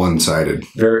 so one-sided,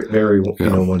 very, very,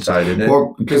 one-sided.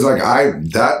 Well, because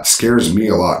that scares me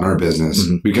a lot in our business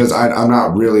because I'm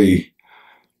not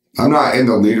in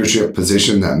the leadership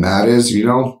position that Matt is,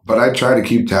 but I try to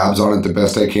keep tabs on it the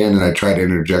best I can, and I try to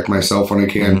interject myself when I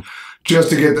can, just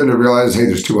to get them to realize, hey,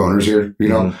 there's two owners here,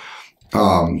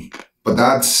 But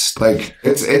that's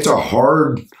it's a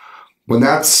hard. When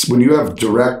you have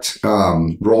direct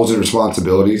roles and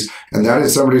responsibilities, and that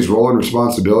is somebody's role and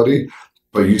responsibility,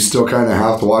 but you still kind of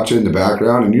have to watch it in the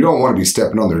background, and you don't want to be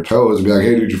stepping on their toes and be like,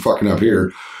 hey, dude, you're fucking up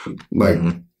here.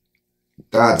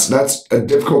 That's a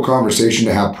difficult conversation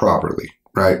to have properly,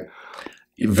 right?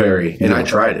 Very. And I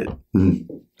tried it.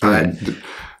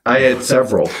 I had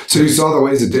several. So you saw the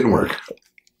ways it didn't work.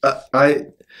 I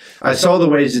saw the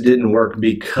ways it didn't work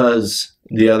because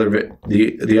the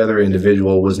other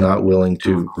individual was not willing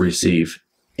to receive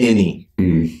any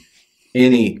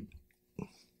any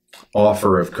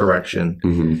offer of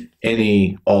correction,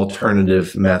 any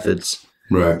alternative methods.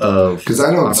 Right. Because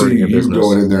I don't see you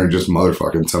going in there and just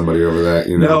motherfucking somebody over that.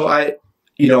 You know?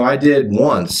 No, I did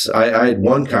once. I had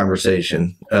one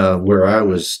conversation where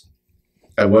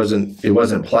it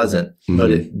wasn't pleasant, but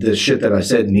the shit that I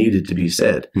said needed to be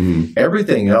said.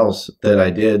 Everything else that I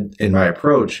did in my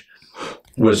approach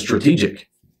was strategic.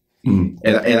 And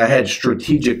I had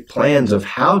strategic plans of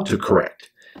how to correct.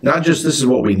 Not just this is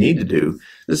what we need to do.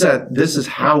 This is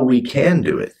how we can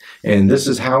do it. And this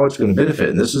is how it's going to benefit.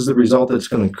 And this is the result that it's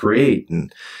going to create.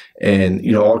 And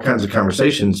all kinds of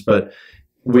conversations. But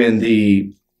when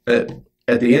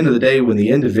at the end of the day, when the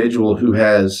individual who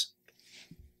has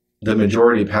the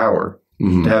majority power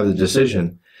to have the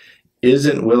decision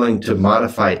isn't willing to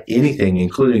modify anything,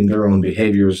 including their own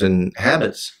behaviors and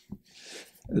habits,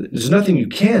 there's nothing you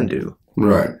can do.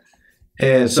 Right.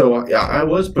 And so I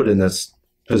was put in this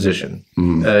position.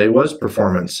 It was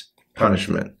performance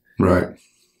punishment. Right.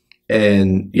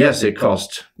 And yes, it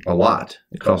cost a lot.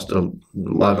 It cost a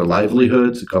lot of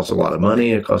livelihoods. It cost a lot of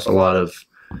money. It cost a lot of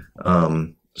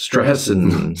stress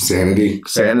and sanity.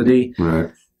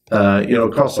 Right.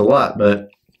 It costs a lot, but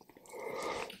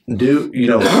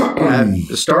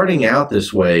starting out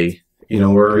this way,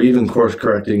 or even course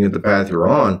correcting at the path you're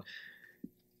on,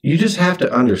 you just have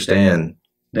to understand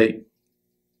that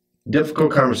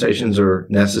difficult conversations are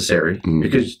necessary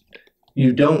because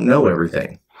you don't know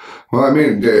everything. Well, I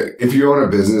mean, if you own a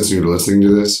business and you're listening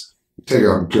to this, take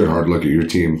a good hard look at your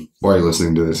team while you're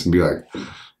listening to this and be like,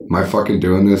 am I fucking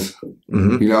doing this?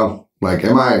 Like,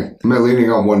 am I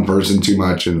leaning on one person too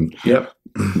much and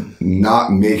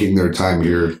not making their time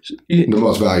here the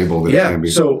most valuable that it can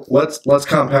be? So let's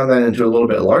compound that into a little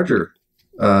bit larger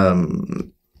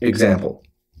example.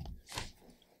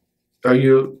 Are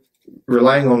you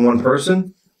relying on one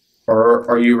person, or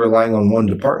are you relying on one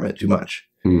department too much?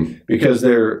 Because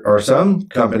there are some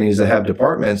companies that have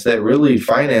departments that really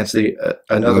finance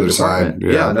another department. Side,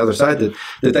 another side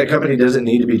that company doesn't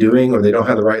need to be doing, or they don't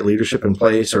have the right leadership in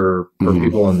place or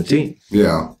people on the team.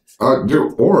 Yeah.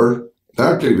 Or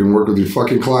that could even work with your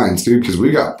fucking clients, dude, because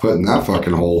we got put in that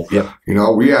fucking hole. Yep.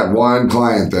 We had one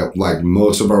client that like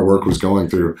most of our work was going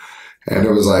through. And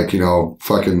it was like,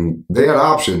 they had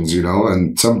options,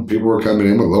 and some people were coming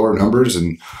in with lower numbers,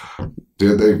 and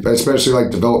they, especially like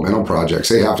developmental projects,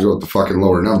 they have to go with the fucking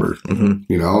lower number,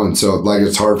 and so like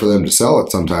it's hard for them to sell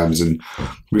it sometimes. And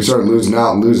we started losing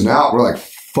out. We're like,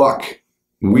 fuck,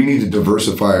 we need to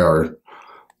diversify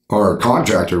our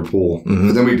contractor pool.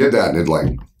 And then we did that,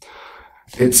 and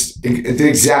it's the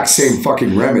exact same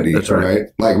fucking remedy. That's right.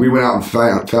 Like we went out and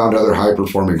found other high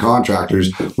performing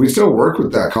contractors. We still work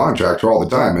with that contractor all the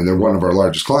time, and they're one of our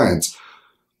largest clients.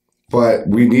 But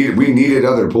we needed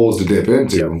other pools to dip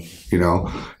into,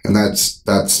 and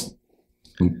that's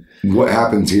what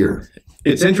happens here.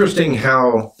 It's interesting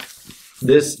how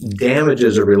this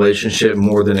damages a relationship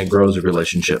more than it grows a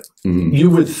relationship. You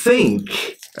would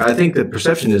think, I think the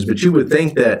perception is, but you would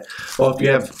think that, well, if you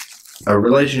have a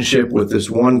relationship with this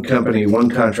one company, one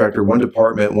contractor, one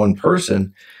department, one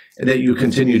person, that you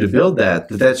continue to build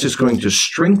that's just going to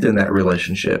strengthen that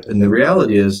relationship. And the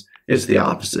reality is, it's the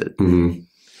opposite.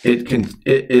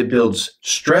 It builds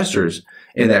stressors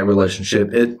in that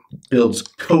relationship. It builds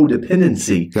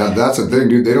codependency. Yeah, that's the thing,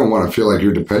 dude. They don't want to feel like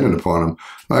you're dependent upon them.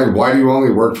 Like, why do you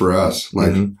only work for us?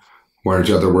 Like, why aren't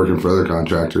you out there working for other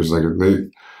contractors? Like,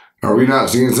 are we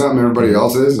not seeing something everybody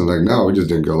else is? And like, no, we just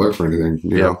didn't go look for anything.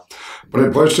 You know? But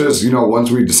it pushed us, once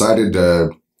we decided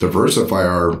to diversify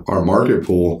our market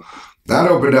pool, that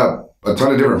opened up a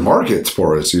ton of different markets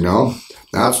for us,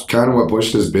 That's kind of what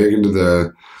pushed us big into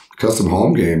the custom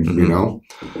home game, and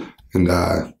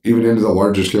even into the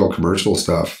larger scale commercial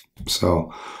stuff.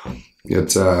 So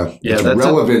it's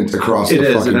relevant across the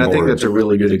fucking board. It is, and I think that's a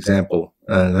really good example.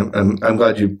 And I'm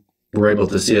glad you were able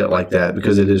to see it like that,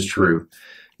 because it is true.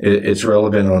 It's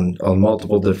relevant on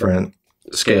multiple different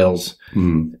scales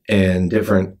and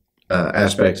different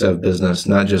aspects of business,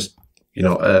 not just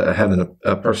having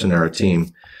a person or a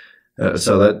team.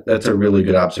 So that's a really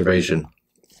good observation.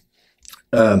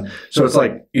 So it's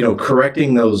like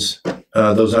correcting those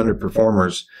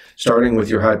underperformers, starting with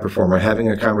your high performer, having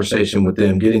a conversation with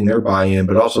them, getting their buy-in,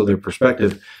 but also their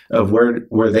perspective of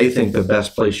where they think the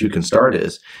best place you can start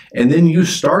is, and then you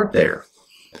start there.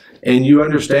 And you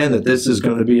understand that this is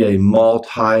going to be a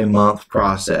multi-month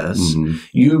process.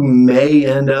 You may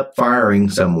end up firing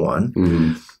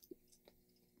someone,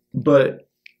 but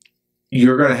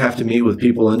you're going to have to meet with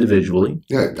people individually.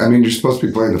 Yeah, I mean, you're supposed to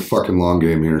be playing the fucking long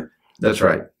game here. That's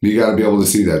right. You got to be able to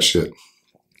see that shit.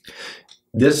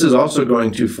 This is also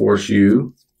going to force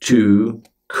you to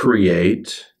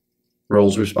create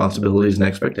roles, responsibilities, and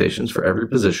expectations for every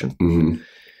position. Mm-hmm.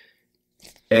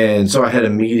 And so I had a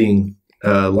meeting,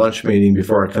 lunch meeting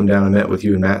before I come down and met with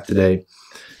you and Matt today,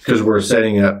 because we're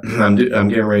setting up, I'm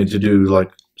getting ready to do like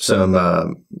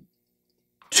some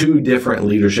 2 different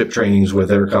leadership trainings with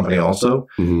their company also,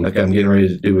 like I'm getting ready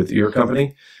to do with your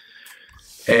company.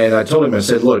 And I told him, I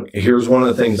said, look, here's one of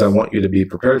the things I want you to be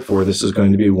prepared for. This is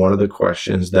going to be one of the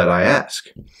questions that I ask.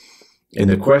 And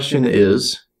the question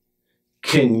is,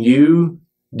 can you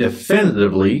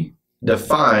definitively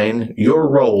define your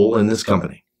role in this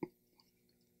company?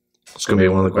 It's going to be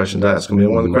one of the questions I ask. It's going to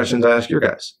be one of the questions I ask your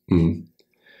guys.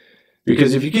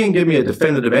 Because if you can't give me a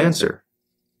definitive answer,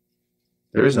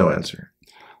 there is no answer.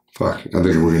 Fuck, I think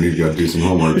we're going to need to go do some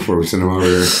homework before we send them over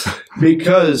here.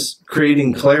 Because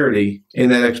creating clarity in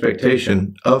that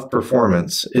expectation of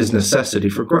performance is necessity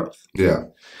for growth. Yeah.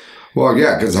 Well,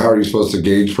 yeah, because how are you supposed to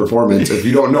gauge performance if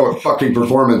you don't know what fucking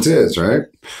performance is, right?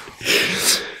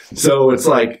 So it's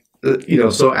like,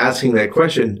 so asking that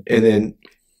question, and then,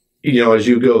 as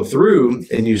you go through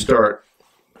and you start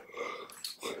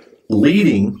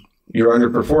leading your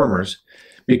underperformers,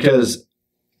 because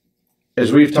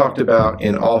as we've talked about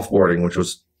in offboarding, which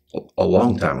was a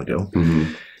long time ago,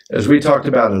 as we talked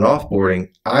about in offboarding,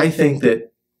 I think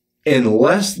that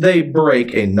unless they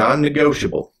break a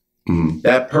non-negotiable,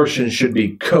 that person should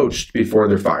be coached before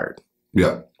they're fired.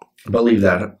 Yeah. Believe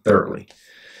that thoroughly.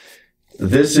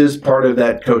 This is part of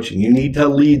that coaching. You need to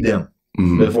lead them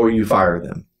before you fire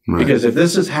them. Right. Because if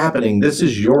this is happening, this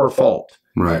is your fault.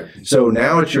 Right. So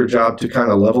now it's your job to kind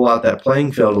of level out that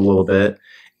playing field a little bit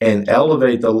and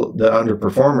elevate the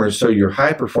underperformers so your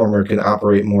high performer can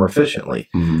operate more efficiently.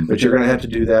 But you're going to have to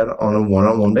do that on a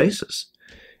one-on-one basis.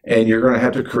 And you're going to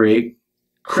have to create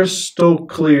crystal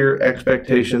clear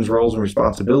expectations, roles, and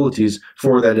responsibilities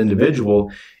for that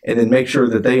individual, and then make sure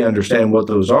that they understand what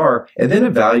those are, and then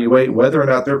evaluate whether or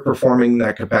not they're performing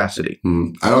that capacity.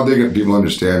 I don't think people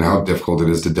understand how difficult it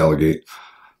is to delegate.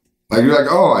 Like, you're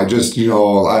like, oh, I just,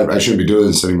 I shouldn't be doing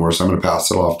this anymore, so I'm going to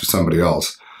pass it off to somebody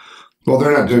else. Well,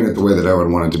 they're not doing it the way that I would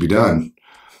want it to be done.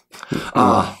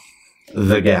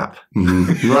 The gap.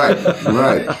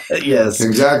 Right. Yes.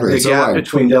 Exactly. The gap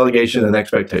between delegation and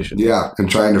expectation. Yeah, and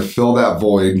trying to fill that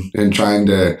void and trying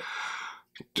to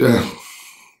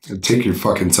take your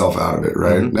fucking self out of it,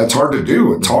 right? That's hard to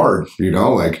do. It's hard,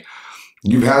 like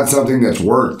you've had something that's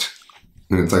worked.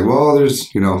 And it's like, well, there's,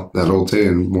 that old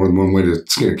saying, more than one way to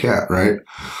skin a cat, right?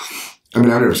 I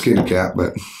mean, I've never skinned a cat,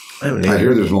 but I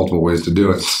hear there's multiple ways to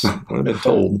do it. I've been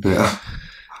told. Yeah.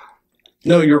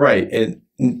 No, you're right. And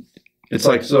it's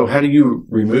like, so how do you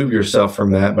remove yourself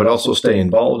from that, but also stay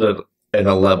involved at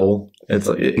a level? It's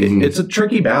like, it's a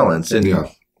tricky balance. And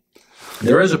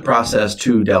there is a process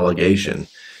to delegation.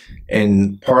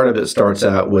 And part of it starts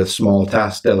out with small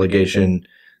task delegation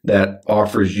that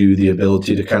offers you the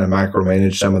ability to kind of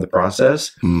micromanage some of the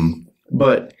process.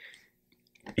 But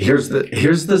here's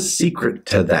the secret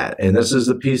to that. And this is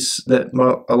the piece that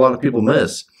a lot of people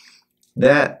miss.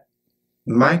 That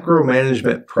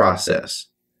micromanagement process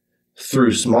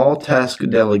through small task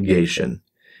delegation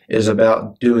is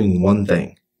about doing one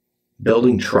thing: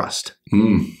 building trust.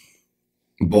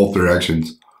 Both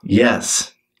directions.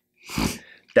 Yes.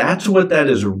 That's what that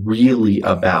is really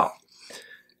about.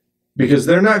 Because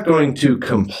they're not going to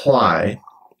comply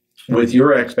with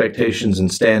your expectations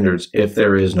and standards if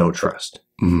there is no trust.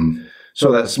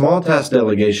 So that small task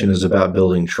delegation is about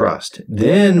building trust.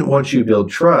 Then once you build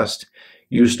trust,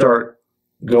 you start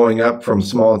going up from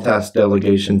small task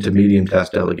delegation to medium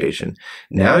task delegation.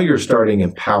 Now you're starting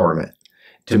empowerment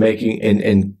to making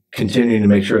and continuing to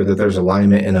make sure that there's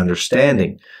alignment and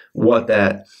understanding what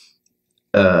that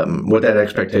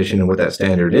expectation and what that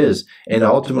standard is, and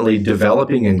ultimately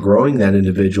developing and growing that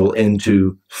individual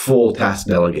into full task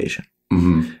delegation.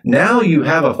 Now you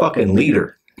have a fucking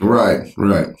leader. Right.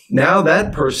 Now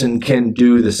that person can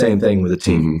do the same thing with a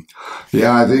team.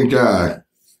 Yeah, I think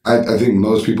I think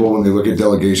most people, when they look at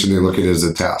delegation, they look at it as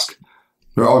a task.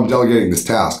 Oh, I'm delegating this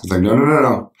task. It's like,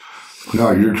 no.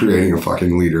 No, you're creating a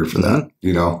fucking leader for that,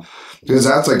 because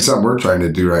that's like something we're trying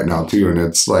to do right now too. And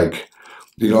it's like,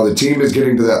 the team is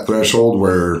getting to that threshold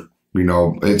where,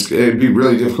 it'd be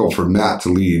really difficult for Matt to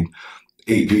lead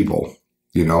 8 people,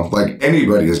 like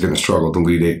anybody is going to struggle to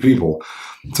lead 8 people.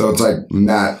 So it's like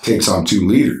Matt takes on 2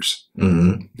 leaders,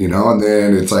 and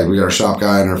then it's like we got our shop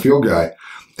guy and our field guy.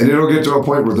 And it'll get to a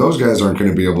point where those guys aren't going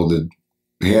to be able to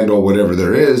handle whatever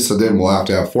there is. So then we'll have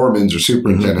to have foremans or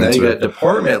superintendents. Now you got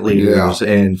department leaders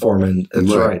and foremen.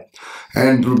 That's right.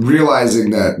 And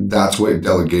realizing that that's what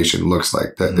delegation looks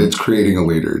like, that it's creating a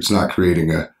leader. It's not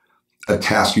creating a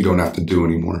task you don't have to do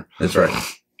anymore. That's right.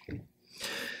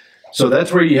 So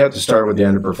that's where you have to start with the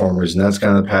underperformers, and that's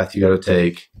kind of the path you got to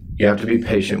take. You have to be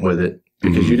patient with it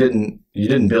because you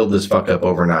didn't build this fuck up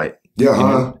overnight. Yeah,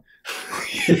 huh?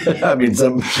 I mean,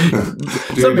 some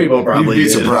people probably you'd be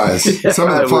surprised. Some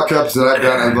of the fuck ups that I've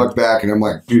done, I look back and I'm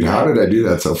like, dude, how did I do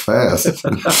that so fast?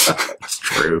 It's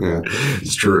true. Yeah.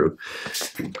 It's true.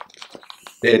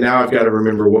 And now I've got to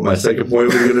remember what my second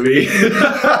point was going to be.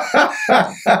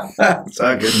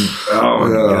 Oh my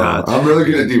God. I'm really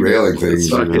good at derailing things.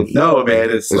 No, man.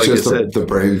 It's like just I said, the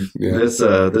brain. Yeah.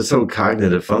 This whole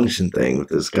cognitive function thing with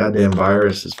this goddamn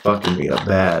virus is fucking me up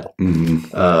bad.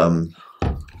 Mm-hmm.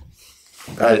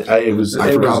 I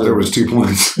forgot there was 2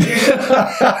 points.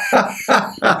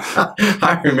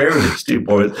 I remember there's 2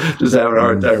 points. Just having a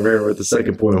hard time remembering what the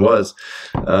second point was.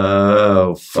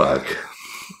 Oh, fuck.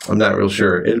 I'm not real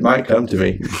sure. It might come to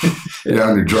me. Yeah,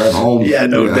 on your drive home. Yeah,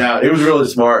 no doubt. It was really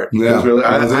smart. Yeah.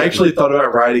 I actually thought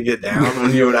about writing it down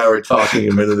when you and I were talking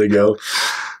a minute ago.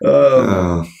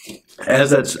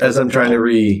 As I'm trying to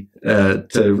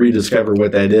rediscover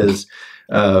what that is,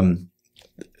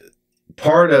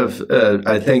 part of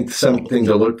I think something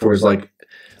to look for is like,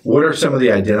 what are some of the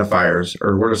identifiers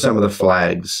or what are some of the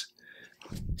flags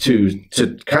to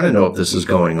kind of know if this is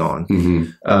going on?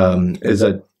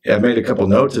 Mm-hmm. I made a couple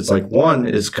notes. It's like, one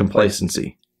is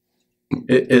complacency.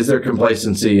 Is there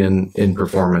complacency in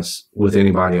performance with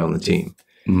anybody on the team?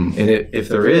 Mm. And if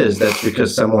there is, that's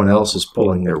because someone else is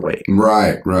pulling their weight.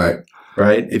 Right.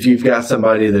 If you've got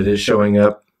somebody that is showing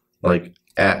up like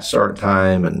at start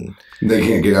time and they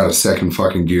can't get out of second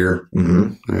fucking gear.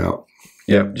 Mm-hmm. Yeah.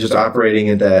 Yep. Just operating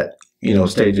at that,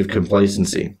 stage of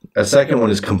complacency. A second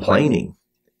one is complaining.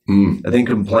 Mm. I think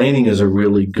complaining is a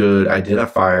really good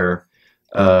identifier.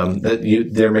 That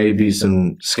there may be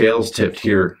some scales tipped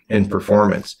here in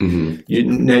performance.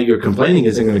 Mm-hmm. Now your complaining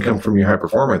isn't going to come from your high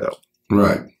performer though.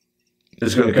 Right.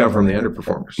 It's going to come from the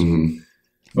underperformers. Mm-hmm.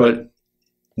 But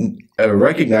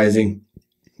recognizing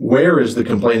where is the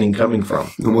complaining coming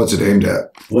from? And what's it aimed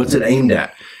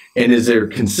at? And is there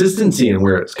consistency in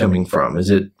where it's coming from? Is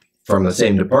it from the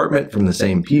same department, from the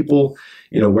same people?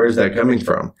 Where's that coming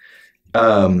from?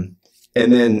 And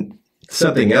then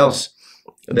something else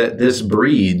that this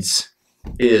breeds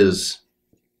is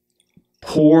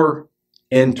poor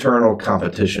internal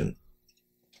competition.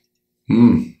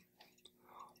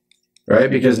 Right?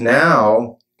 Because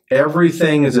now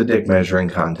everything is a dick measuring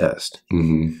contest.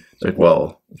 Mm-hmm. It's like,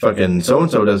 well, fucking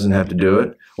so-and-so doesn't have to do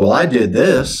it. Well, I did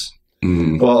this.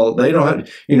 Mm-hmm. Well, they don't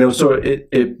have, so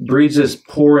it breeds this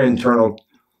poor internal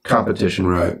competition.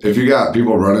 Right. If you got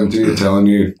people running to you telling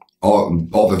you all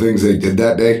the things they did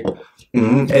that day.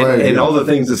 Mm-hmm. And all the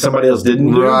things that somebody else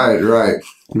didn't do. Right.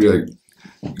 You'd be like,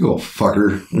 you little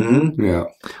fucker. Mm-hmm. Yeah.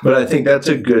 But I think that's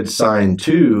a good sign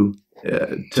too,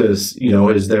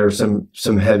 is there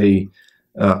some heavy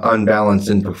unbalance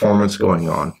in performance going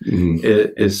on?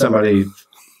 Mm-hmm.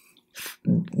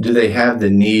 Do they have the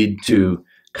need to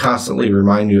constantly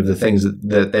remind you of the things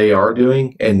that they are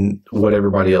doing and what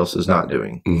everybody else is not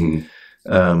doing?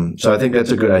 Mm-hmm. So I think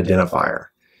that's a good identifier.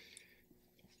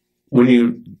 When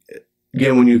you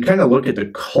kind of look at the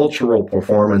cultural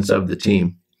performance of the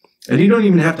team, and you don't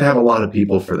even have to have a lot of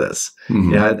people for this.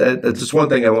 Mm-hmm. Yeah, that's just one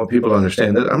thing I want people to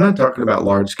understand. That I'm not talking about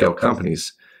large scale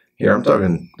companies here. I'm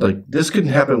talking like this could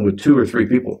happen with 2 or 3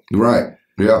 people. Right.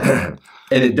 Yeah.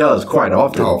 And it does quite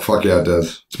often. Oh, fuck yeah, it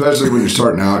does. Especially when you're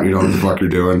starting out and you don't know what the fuck you're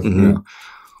doing. Mm-hmm. Yeah.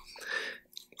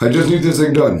 I just need this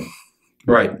thing done.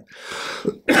 Right.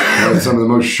 That's some of the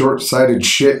most short-sighted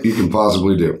shit you can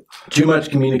possibly do. Too much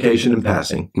communication and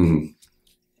passing. Mm-hmm.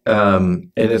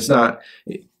 And it's not.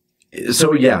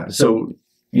 So, yeah. So,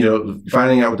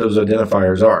 finding out what those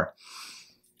identifiers are.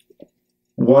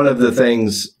 One of the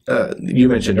things you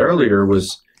mentioned earlier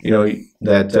was,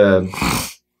 that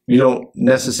you don't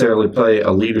necessarily play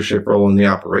a leadership role in the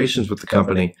operations with the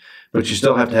company, but you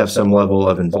still have to have some level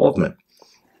of involvement.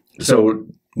 So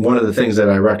one of the things that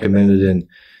I recommended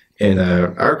in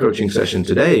our coaching session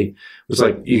today was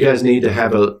like, you guys need to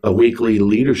have a weekly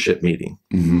leadership meeting.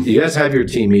 Mm-hmm. You guys have your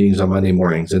team meetings on Monday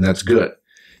mornings, and that's good.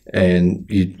 And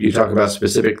you talk about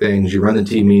specific things, you run the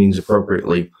team meetings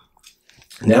appropriately.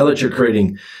 Now that you're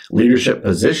creating leadership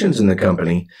positions in the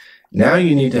company, now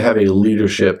you need to have a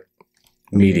leadership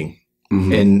meeting.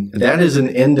 Mm-hmm. And that is an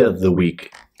end of the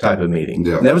week type of meeting.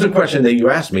 Yeah. And that was a question that you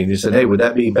asked me. And you said, hey, would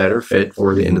that be better fit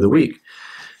for the end of the week?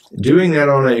 Doing that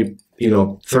on a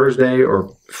Thursday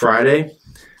or Friday,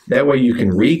 that way you can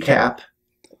recap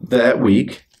that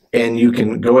week and you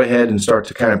can go ahead and start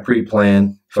to kind of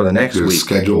pre-plan for the next week.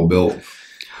 Schedule built.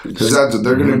 Because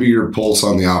they're going to be your pulse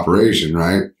on the operation,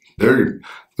 right? They're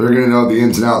going to know the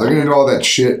ins and outs. They're going to know all that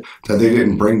shit that they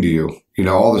didn't bring to you.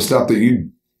 All the stuff that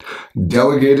you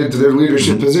delegated to their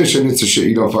leadership position, it's a shit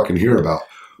you don't fucking hear about.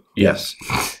 Yes.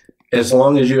 As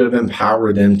long as you have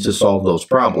empowered them to solve those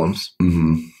problems.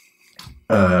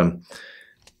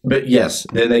 But yes,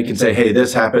 then they can say, hey,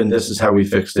 this happened. This is how we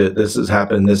fixed it. This has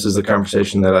happened. This is the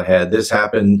conversation that I had. This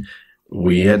happened.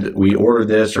 We ordered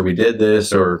this, or we did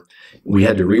this, or we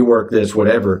had to rework this,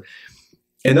 whatever.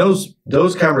 And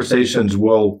those conversations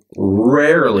will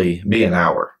rarely be an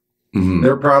hour.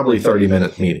 They're probably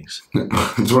 30-minute meetings.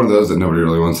 It's one of those that nobody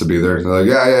really wants to be there. They're like,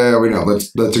 yeah, we know.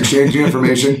 Let's exchange the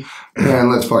information and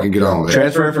let's fucking get on with it.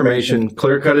 Transfer information,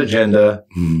 clear-cut agenda.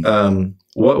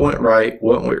 What went right?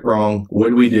 What went wrong? What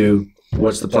do we do?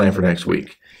 What's the plan for next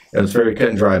week? And it's very cut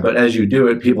and dry. But as you do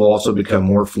it, people also become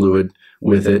more fluid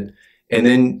with it. And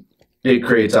then it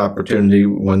creates opportunity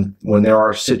when there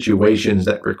are situations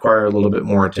that require a little bit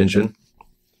more attention.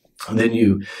 Then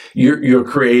you're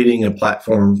creating a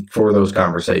platform for those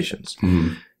conversations.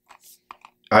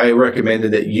 I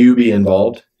recommended that you be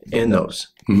involved in those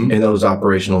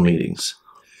operational meetings.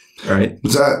 Right.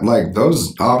 Is that like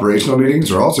those operational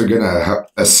meetings are also going to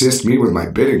assist me with my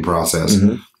bidding process?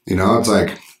 You know, it's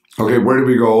like, okay, where did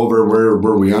we go over? Where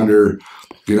were we under?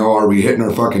 You know, are we hitting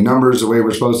our fucking numbers the way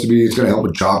we're supposed to be? It's going to help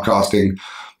with job costing.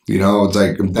 You know, it's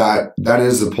like that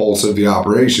is the pulse of the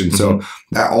operation. So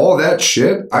all that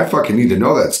shit, I fucking need to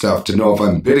know that stuff to know if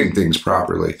I'm bidding things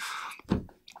properly.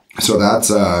 So that's,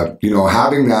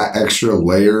 having that extra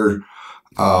layer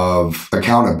of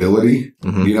accountability,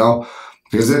 you know,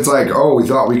 because it's like, oh, we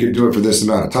thought we could do it for this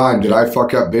amount of time. Did I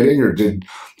fuck up bidding, or did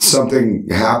something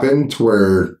happen to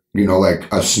where, you know, like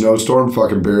a snowstorm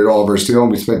fucking buried all of our steel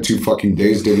and we spent 2 fucking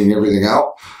days digging everything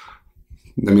out?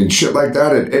 I mean, shit like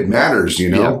that, it matters, you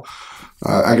know?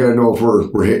 Yeah. I got to know if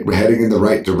we're heading in the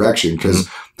right direction, because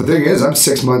the thing is, I'm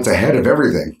 6 months ahead of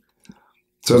everything.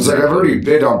 So it's like I've already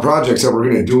bid on projects that we're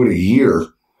going to do in a year,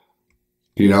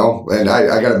 you know? And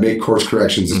I got to make course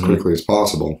corrections as quickly as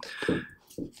possible.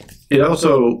 It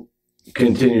also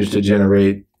continues to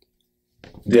generate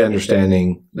the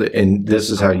understanding, and this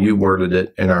is how you worded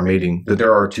it in our meeting, that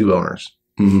there are 2 owners.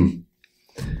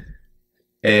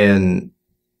 And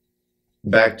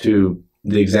back to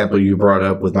the example you brought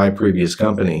up with my previous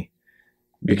company,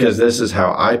 because this is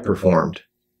how I performed,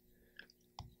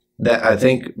 that I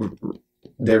think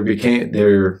there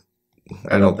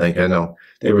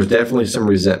was definitely some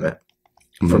resentment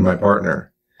from my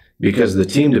partner, because the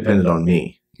team depended on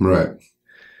me. Right.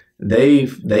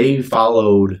 They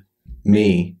followed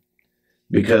me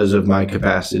because of my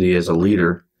capacity as a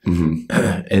leader,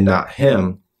 and not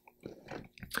him,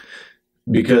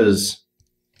 because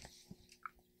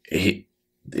he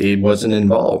wasn't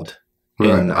involved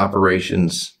in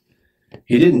operations.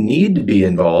 He didn't need to be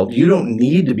involved. You don't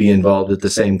need to be involved at the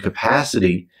same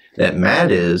capacity that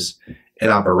Matt is in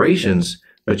operations,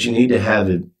 but you need to have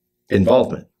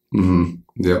involvement.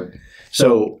 Yep.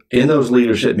 So in those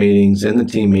leadership meetings, in the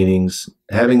team meetings,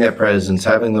 having that presence,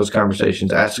 having those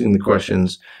conversations, asking the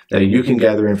questions, that you can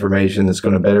gather information that's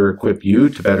going to better equip you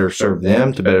to better serve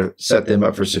them, to better set them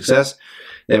up for success.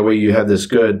 That way you have this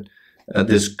good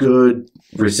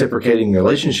reciprocating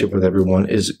relationship with everyone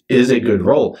is a good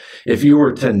role. If you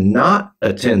were to not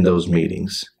attend those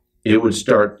meetings, it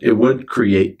would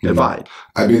create divide.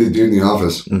 I'd be the dude in the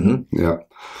office. Yeah.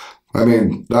 I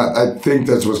mean, I think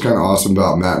that's what's kind of awesome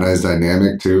about Matt and I's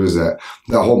dynamic too, is that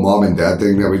whole mom and dad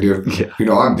thing that we do. Yeah. You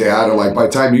know, I'm dad, and like by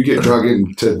the time you get drug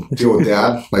in to deal with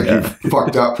dad, like you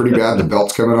fucked up pretty bad, the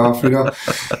belt's coming off, you know.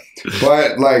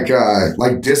 But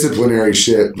like disciplinary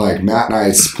shit, like Matt and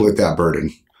I split that burden.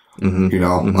 You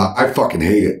know, I fucking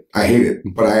hate it. I hate it,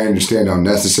 but I understand how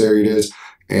necessary it is,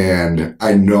 and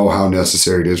I know how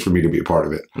necessary it is for me to be a part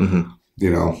of it. You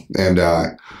know, and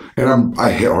I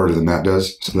hit harder than Matt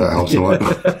does, so that helps a lot.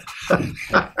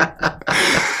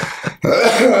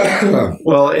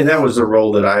 Well, and that was the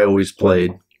role that I always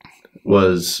played,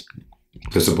 was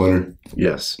discipliner.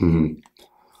 Yes.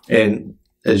 And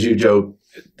as you joke,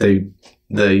 you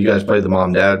guys played the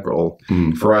mom dad role.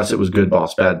 For us, it was good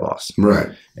boss, bad boss. Right.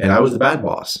 And I was the bad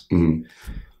boss.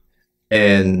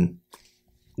 And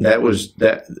that was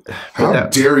that. How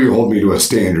dare you hold me to a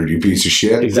standard, you piece of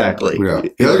shit? Exactly. Yeah.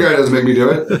 The other guy doesn't make me do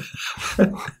it.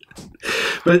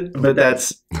 But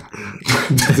that's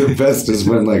the best is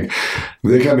when like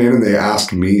they come in and they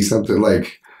ask me something,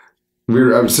 like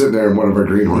I was sitting there and one of our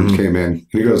greenhorns came in and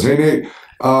he goes, "Hey Nate,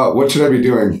 what should I be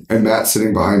doing?" And Matt's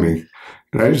sitting behind me.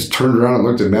 And I just turned around and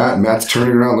looked at Matt, and Matt's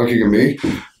turning around looking at me.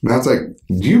 Matt's like,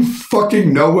 "Do you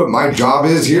fucking know what my job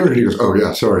is here?" And he goes, "Oh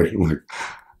yeah, sorry." I'm like,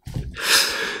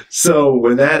 so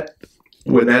when that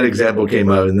example came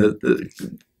up, and the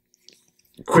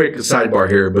quick sidebar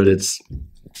here, but it's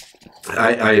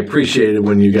I appreciated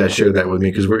when you guys shared that with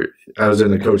me, because I was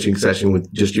in a coaching session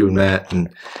with just you and Matt, and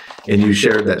you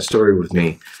shared that story with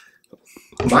me.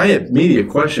 My immediate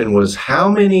question was, how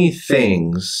many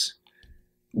things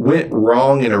went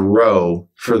wrong in a row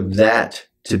for that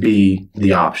to be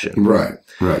the option? Right.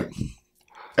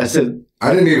 I said,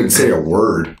 I didn't even say a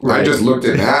word. Right. I just looked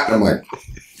at Matt and I'm like,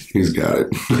 he's got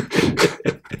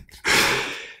it.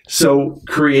 So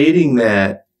creating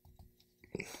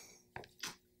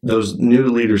those new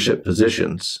leadership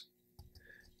positions,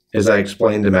 as I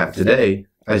explained to Matt today,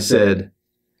 I said,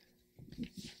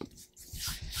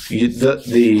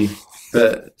 the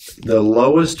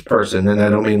lowest person, and I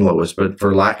don't mean lowest, but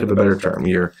for lack of a better term,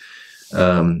 your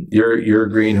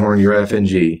greenhorn, your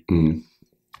FNG,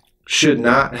 should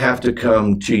not have to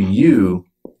come to you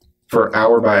for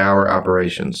hour by hour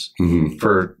operations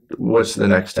for what's the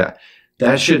next step.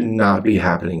 That should not be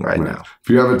happening right now. If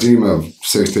you have a team of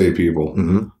 6 to 8 people,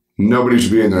 nobody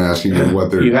should be in there asking you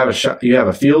what they're. You have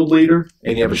a field leader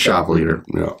and you have a shop leader.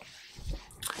 Yeah,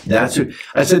 that's who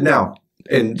I said. Now,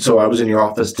 and so I was in your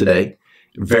office today.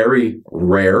 Very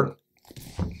rare.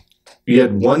 You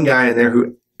had one guy in there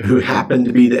who happened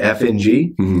to be the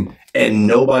FNG, and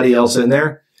nobody else in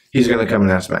there. He's going to come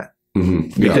and ask Matt.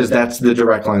 Because that's the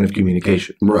direct line of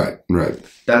communication. Right.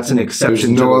 That's an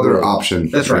exception. There's no other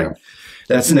option. That's right. Yeah.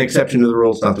 That's an exception to the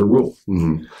rule. It's not the rule.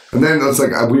 And then it's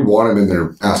like, we want him in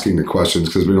there asking the questions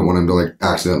because we don't want him to like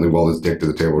accidentally weld his dick to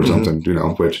the table or something,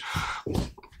 which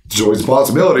is always a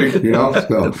possibility,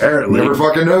 So apparently. Never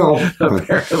fucking know.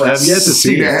 Apparently. I've yet to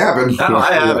see it happen. No,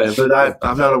 I haven't, but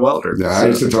I'm not a welder. Yeah, I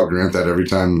used to tell Grant that every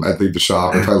time I'd leave the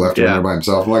shop. If I left him there by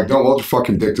himself, I'm like, don't weld your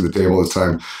fucking dick to the table this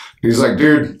time. He's like,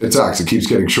 dude, it sucks. It keeps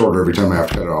getting shorter every time I have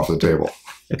to cut it off the table.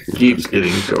 It keeps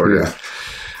getting shorter. Yeah.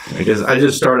 I guess I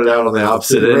just started out on the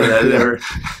opposite end. I never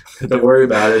don't worry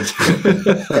about it.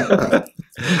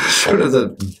 Short as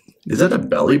is that a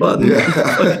belly button?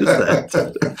 Yeah. What is that?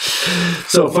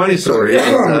 So funny story.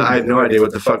 I had no idea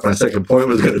what the fuck my second point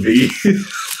was going to be.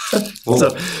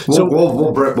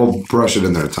 We'll brush it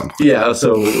in there at some point. Yeah.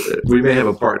 So we may have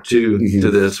a part 2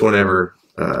 to this whenever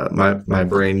my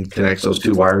brain connects those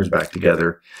 2 wires back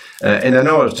together. And I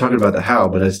know I was talking about the how,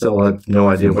 but I still have no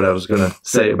idea what I was going to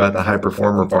say about the high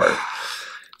performer part.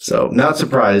 So not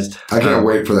surprised. I can't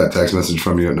wait for that text message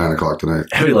from you at 9:00 tonight.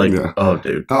 I'd be like, oh,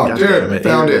 dude. Oh, dude,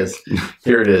 found it.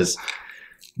 Here it is.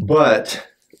 But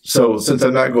so since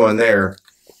I'm not going there,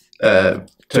 to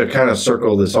kind of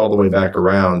circle this all the way back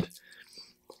around,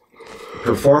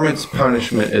 performance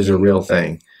punishment is a real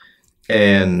thing.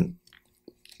 And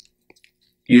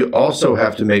you also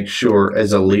have to make sure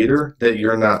as a leader that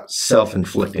you're not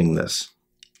self-inflicting this.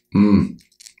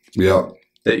 Yeah.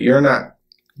 That you're not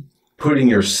putting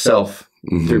yourself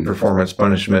through performance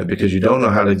punishment because you don't know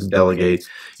how to delegate.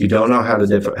 You don't know how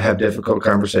to have difficult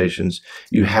conversations.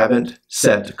 You haven't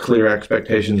set clear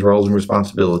expectations, roles, and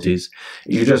responsibilities.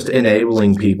 You're just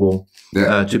enabling people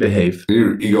to behave.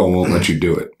 Your ego won't let you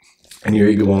do it. And your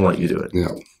ego won't let you do it.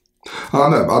 Yeah.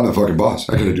 I'm the fucking boss.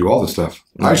 I gotta do all this stuff.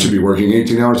 I should be working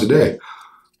 18 hours a day.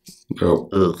 Go.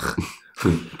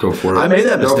 Go for it. I made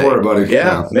that mistake. Go for it, buddy.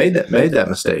 Yeah. Made that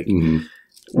mistake.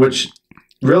 Which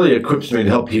really equips me to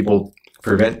help people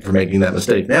prevent from making that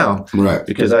mistake now. Right.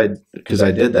 Because I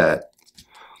did that.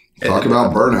 Talk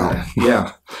about burnout.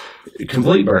 Yeah.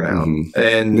 Complete burnout.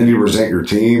 And then you resent your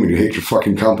team and you hate your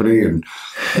fucking company and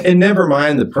never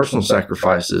mind the personal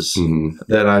sacrifices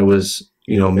that I was,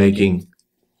 making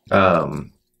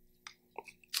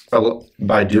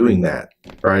by doing that.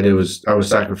 Right. I was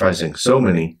sacrificing so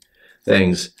many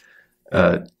things.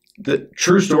 The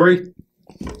true story,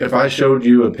 if I showed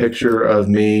you a picture of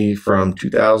me from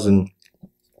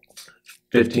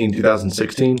 2015,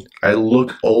 2016, I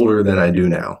look older than I do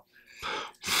now.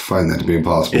 Find that to be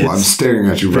impossible. I'm staring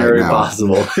at you right now. Very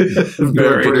possible.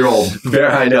 You're pretty old.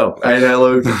 I know. And I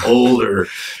look older.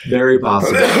 Very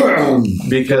possible.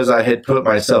 Because I had put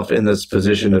myself in this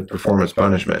position of performance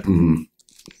punishment.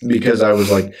 Because I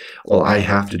was like, well, I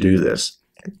have to do this.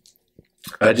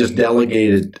 I just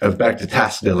delegated, back to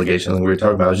task delegation, like we were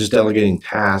talking about. I was just delegating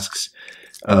tasks,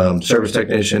 service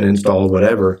technician, install,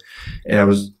 whatever, and I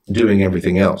was doing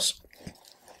everything else.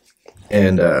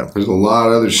 And there's a lot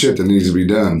of other shit that needs to be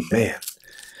done. Man.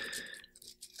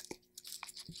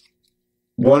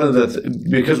 One of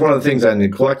the things I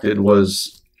neglected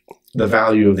was the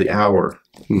value of the hour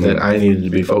that I needed to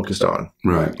be focused on.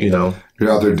 Right. You're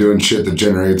out there doing shit that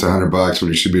generates $100 when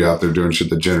you should be out there doing shit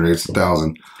that generates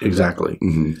 1,000. Exactly.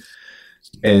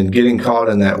 And getting caught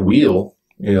in that wheel,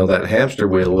 that hamster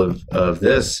wheel of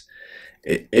this,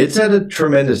 it's at a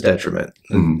tremendous detriment.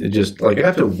 It just like I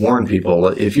have to warn people,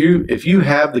 if you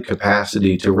have the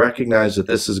capacity to recognize that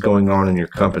this is going on in your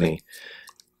company,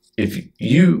 if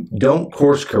you don't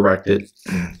course correct it,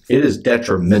 it is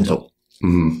detrimental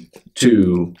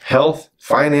to health,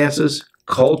 finances,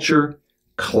 culture,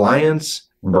 clients,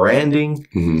 branding,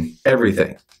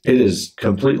 everything. It is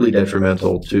completely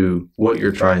detrimental to what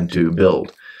you're trying to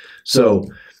build. So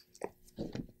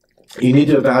you need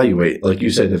to evaluate, like you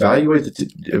said, evaluate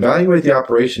the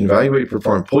operation, evaluate your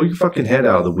performance, pull your fucking head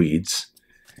out of the weeds,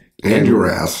 and your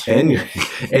ass, and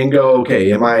go,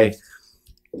 okay, am I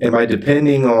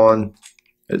depending on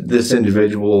this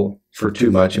individual for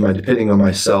too much? Am I depending on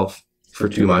myself for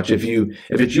too much? If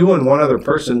it's you and one other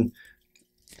person,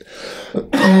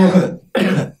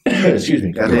 excuse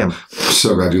me, goddamn.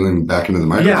 So glad you leaned back into the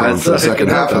microphone for the second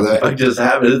half of that. I just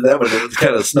have it. That one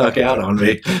kind of snuck out on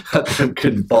me.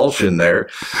 Convulsion there.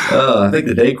 I think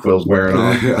the Dayquil's wearing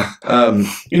off. Yeah.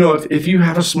 If you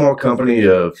have a small company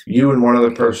of you and one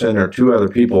other person or two other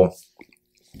people,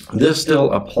 this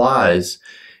still applies.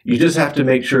 You just have to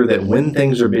make sure that when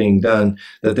things are being done,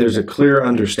 that there's a clear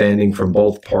understanding from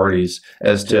both parties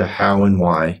as to how and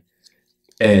why.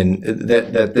 And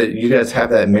that you guys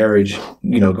have that marriage,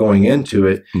 going into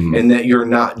it, and that you're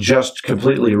not just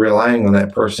completely relying on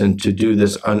that person to do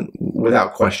this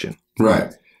without question.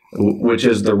 Right. Which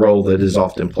is the role that is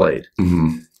often played.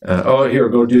 Here,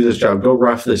 go do this job. Go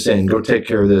rough this in. Go take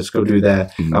care of this. Go do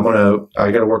that.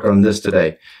 I got to work on this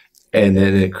today. And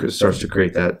then it starts to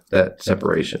create that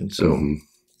separation. So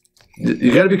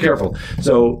you got to be careful.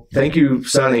 So thank you,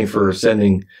 Sonny, for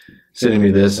sending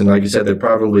me this. And like you said, there'll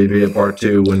probably be a part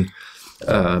 2 when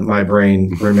my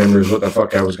brain remembers what the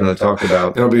fuck I was going to talk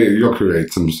about. You'll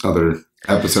create some other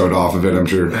episode off of it, I'm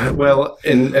sure. Well,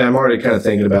 and I'm already kind of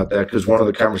thinking about that because one of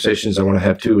the conversations I want to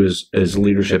have too is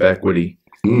leadership equity.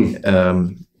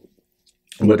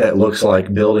 What that looks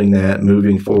like, building that,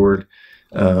 moving forward.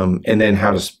 And then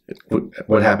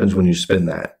what happens when you spin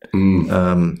that.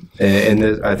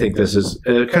 I think this is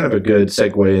kind of a good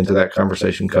segue into that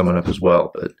conversation coming up as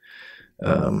well. But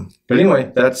anyway,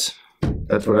 that's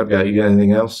what I've got. You got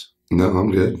anything else? No,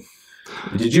 I'm good.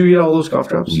 Did you eat all those cough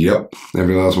drops? Yep,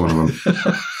 every last one of them.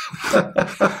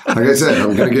 Like I said,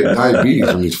 I'm going to get diabetes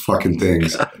from these fucking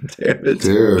things. God damn it.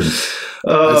 Dude.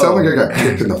 I sound like I got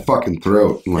kicked in the fucking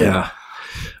throat. Yeah.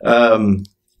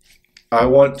 I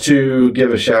want to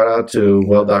give a shout out to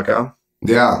Well.com.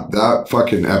 Yeah, that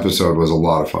fucking episode was a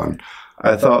lot of fun.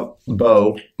 I thought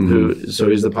Bo, so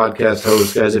he's the podcast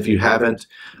host. Guys, if you haven't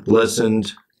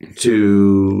listened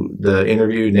to the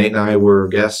interview, Nate and I were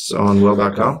guests on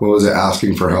Well.com. What was it?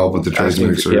 Asking for help with the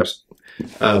tradesman experience?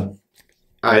 Yep.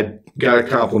 I got to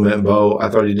compliment Bo. I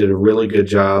thought he did a really good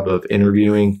job of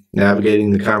interviewing,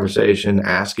 navigating the conversation,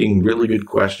 asking really good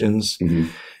questions.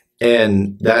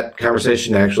 And that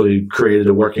conversation actually created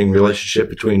a working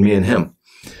relationship between me and him,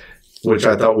 which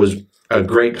I thought was a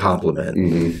great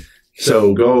compliment.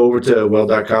 So go over to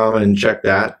Well.com and check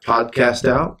that podcast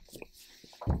out.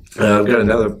 I've got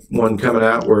another one coming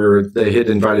out where they had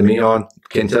invited me on.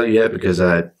 Can't tell you yet because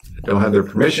I don't have their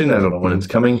permission. I don't know when it's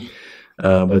coming.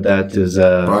 But that is...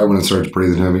 Probably when it starts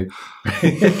breathing heavy.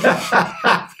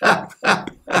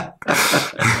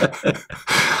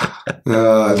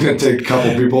 It's going to take a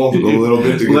couple people a little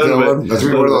bit to get that one. That's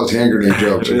one of those hand grenade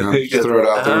jokes. Just throw it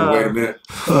out there and wait a minute.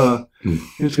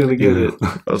 Who's going to get it?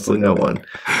 Mostly no one.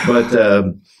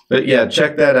 But yeah,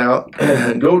 check that out.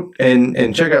 Go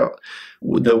and check out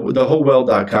the whole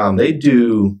Well.com. They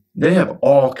have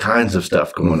all kinds of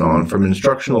stuff going on, from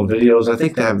instructional videos. I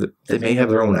think they may have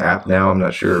their own app now. I'm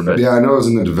not sure, but yeah, I know it's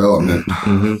in the development.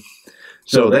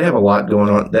 So they have a lot going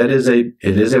on. It is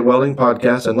a welding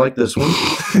podcast, unlike this one.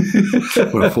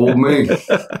 Would have fooled me.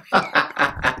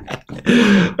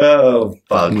 Oh,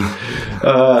 fuck.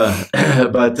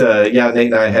 Yeah, Nate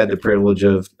and I had the privilege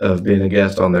of being a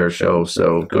guest on their show,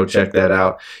 so go check that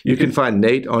out. You can find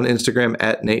Nate on Instagram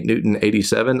at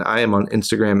NateNewton87. I am on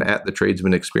Instagram at The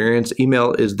Tradesman Experience.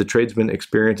 Email is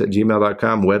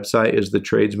thetradesmanexperience@gmail.com. Website is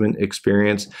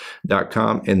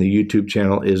thetradesmanexperience.com, and the YouTube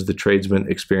channel is The Tradesman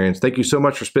Experience. Thank you so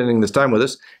much for spending this time with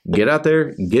us. Get out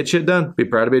there, get shit done. Be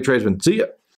proud to be a tradesman. See ya.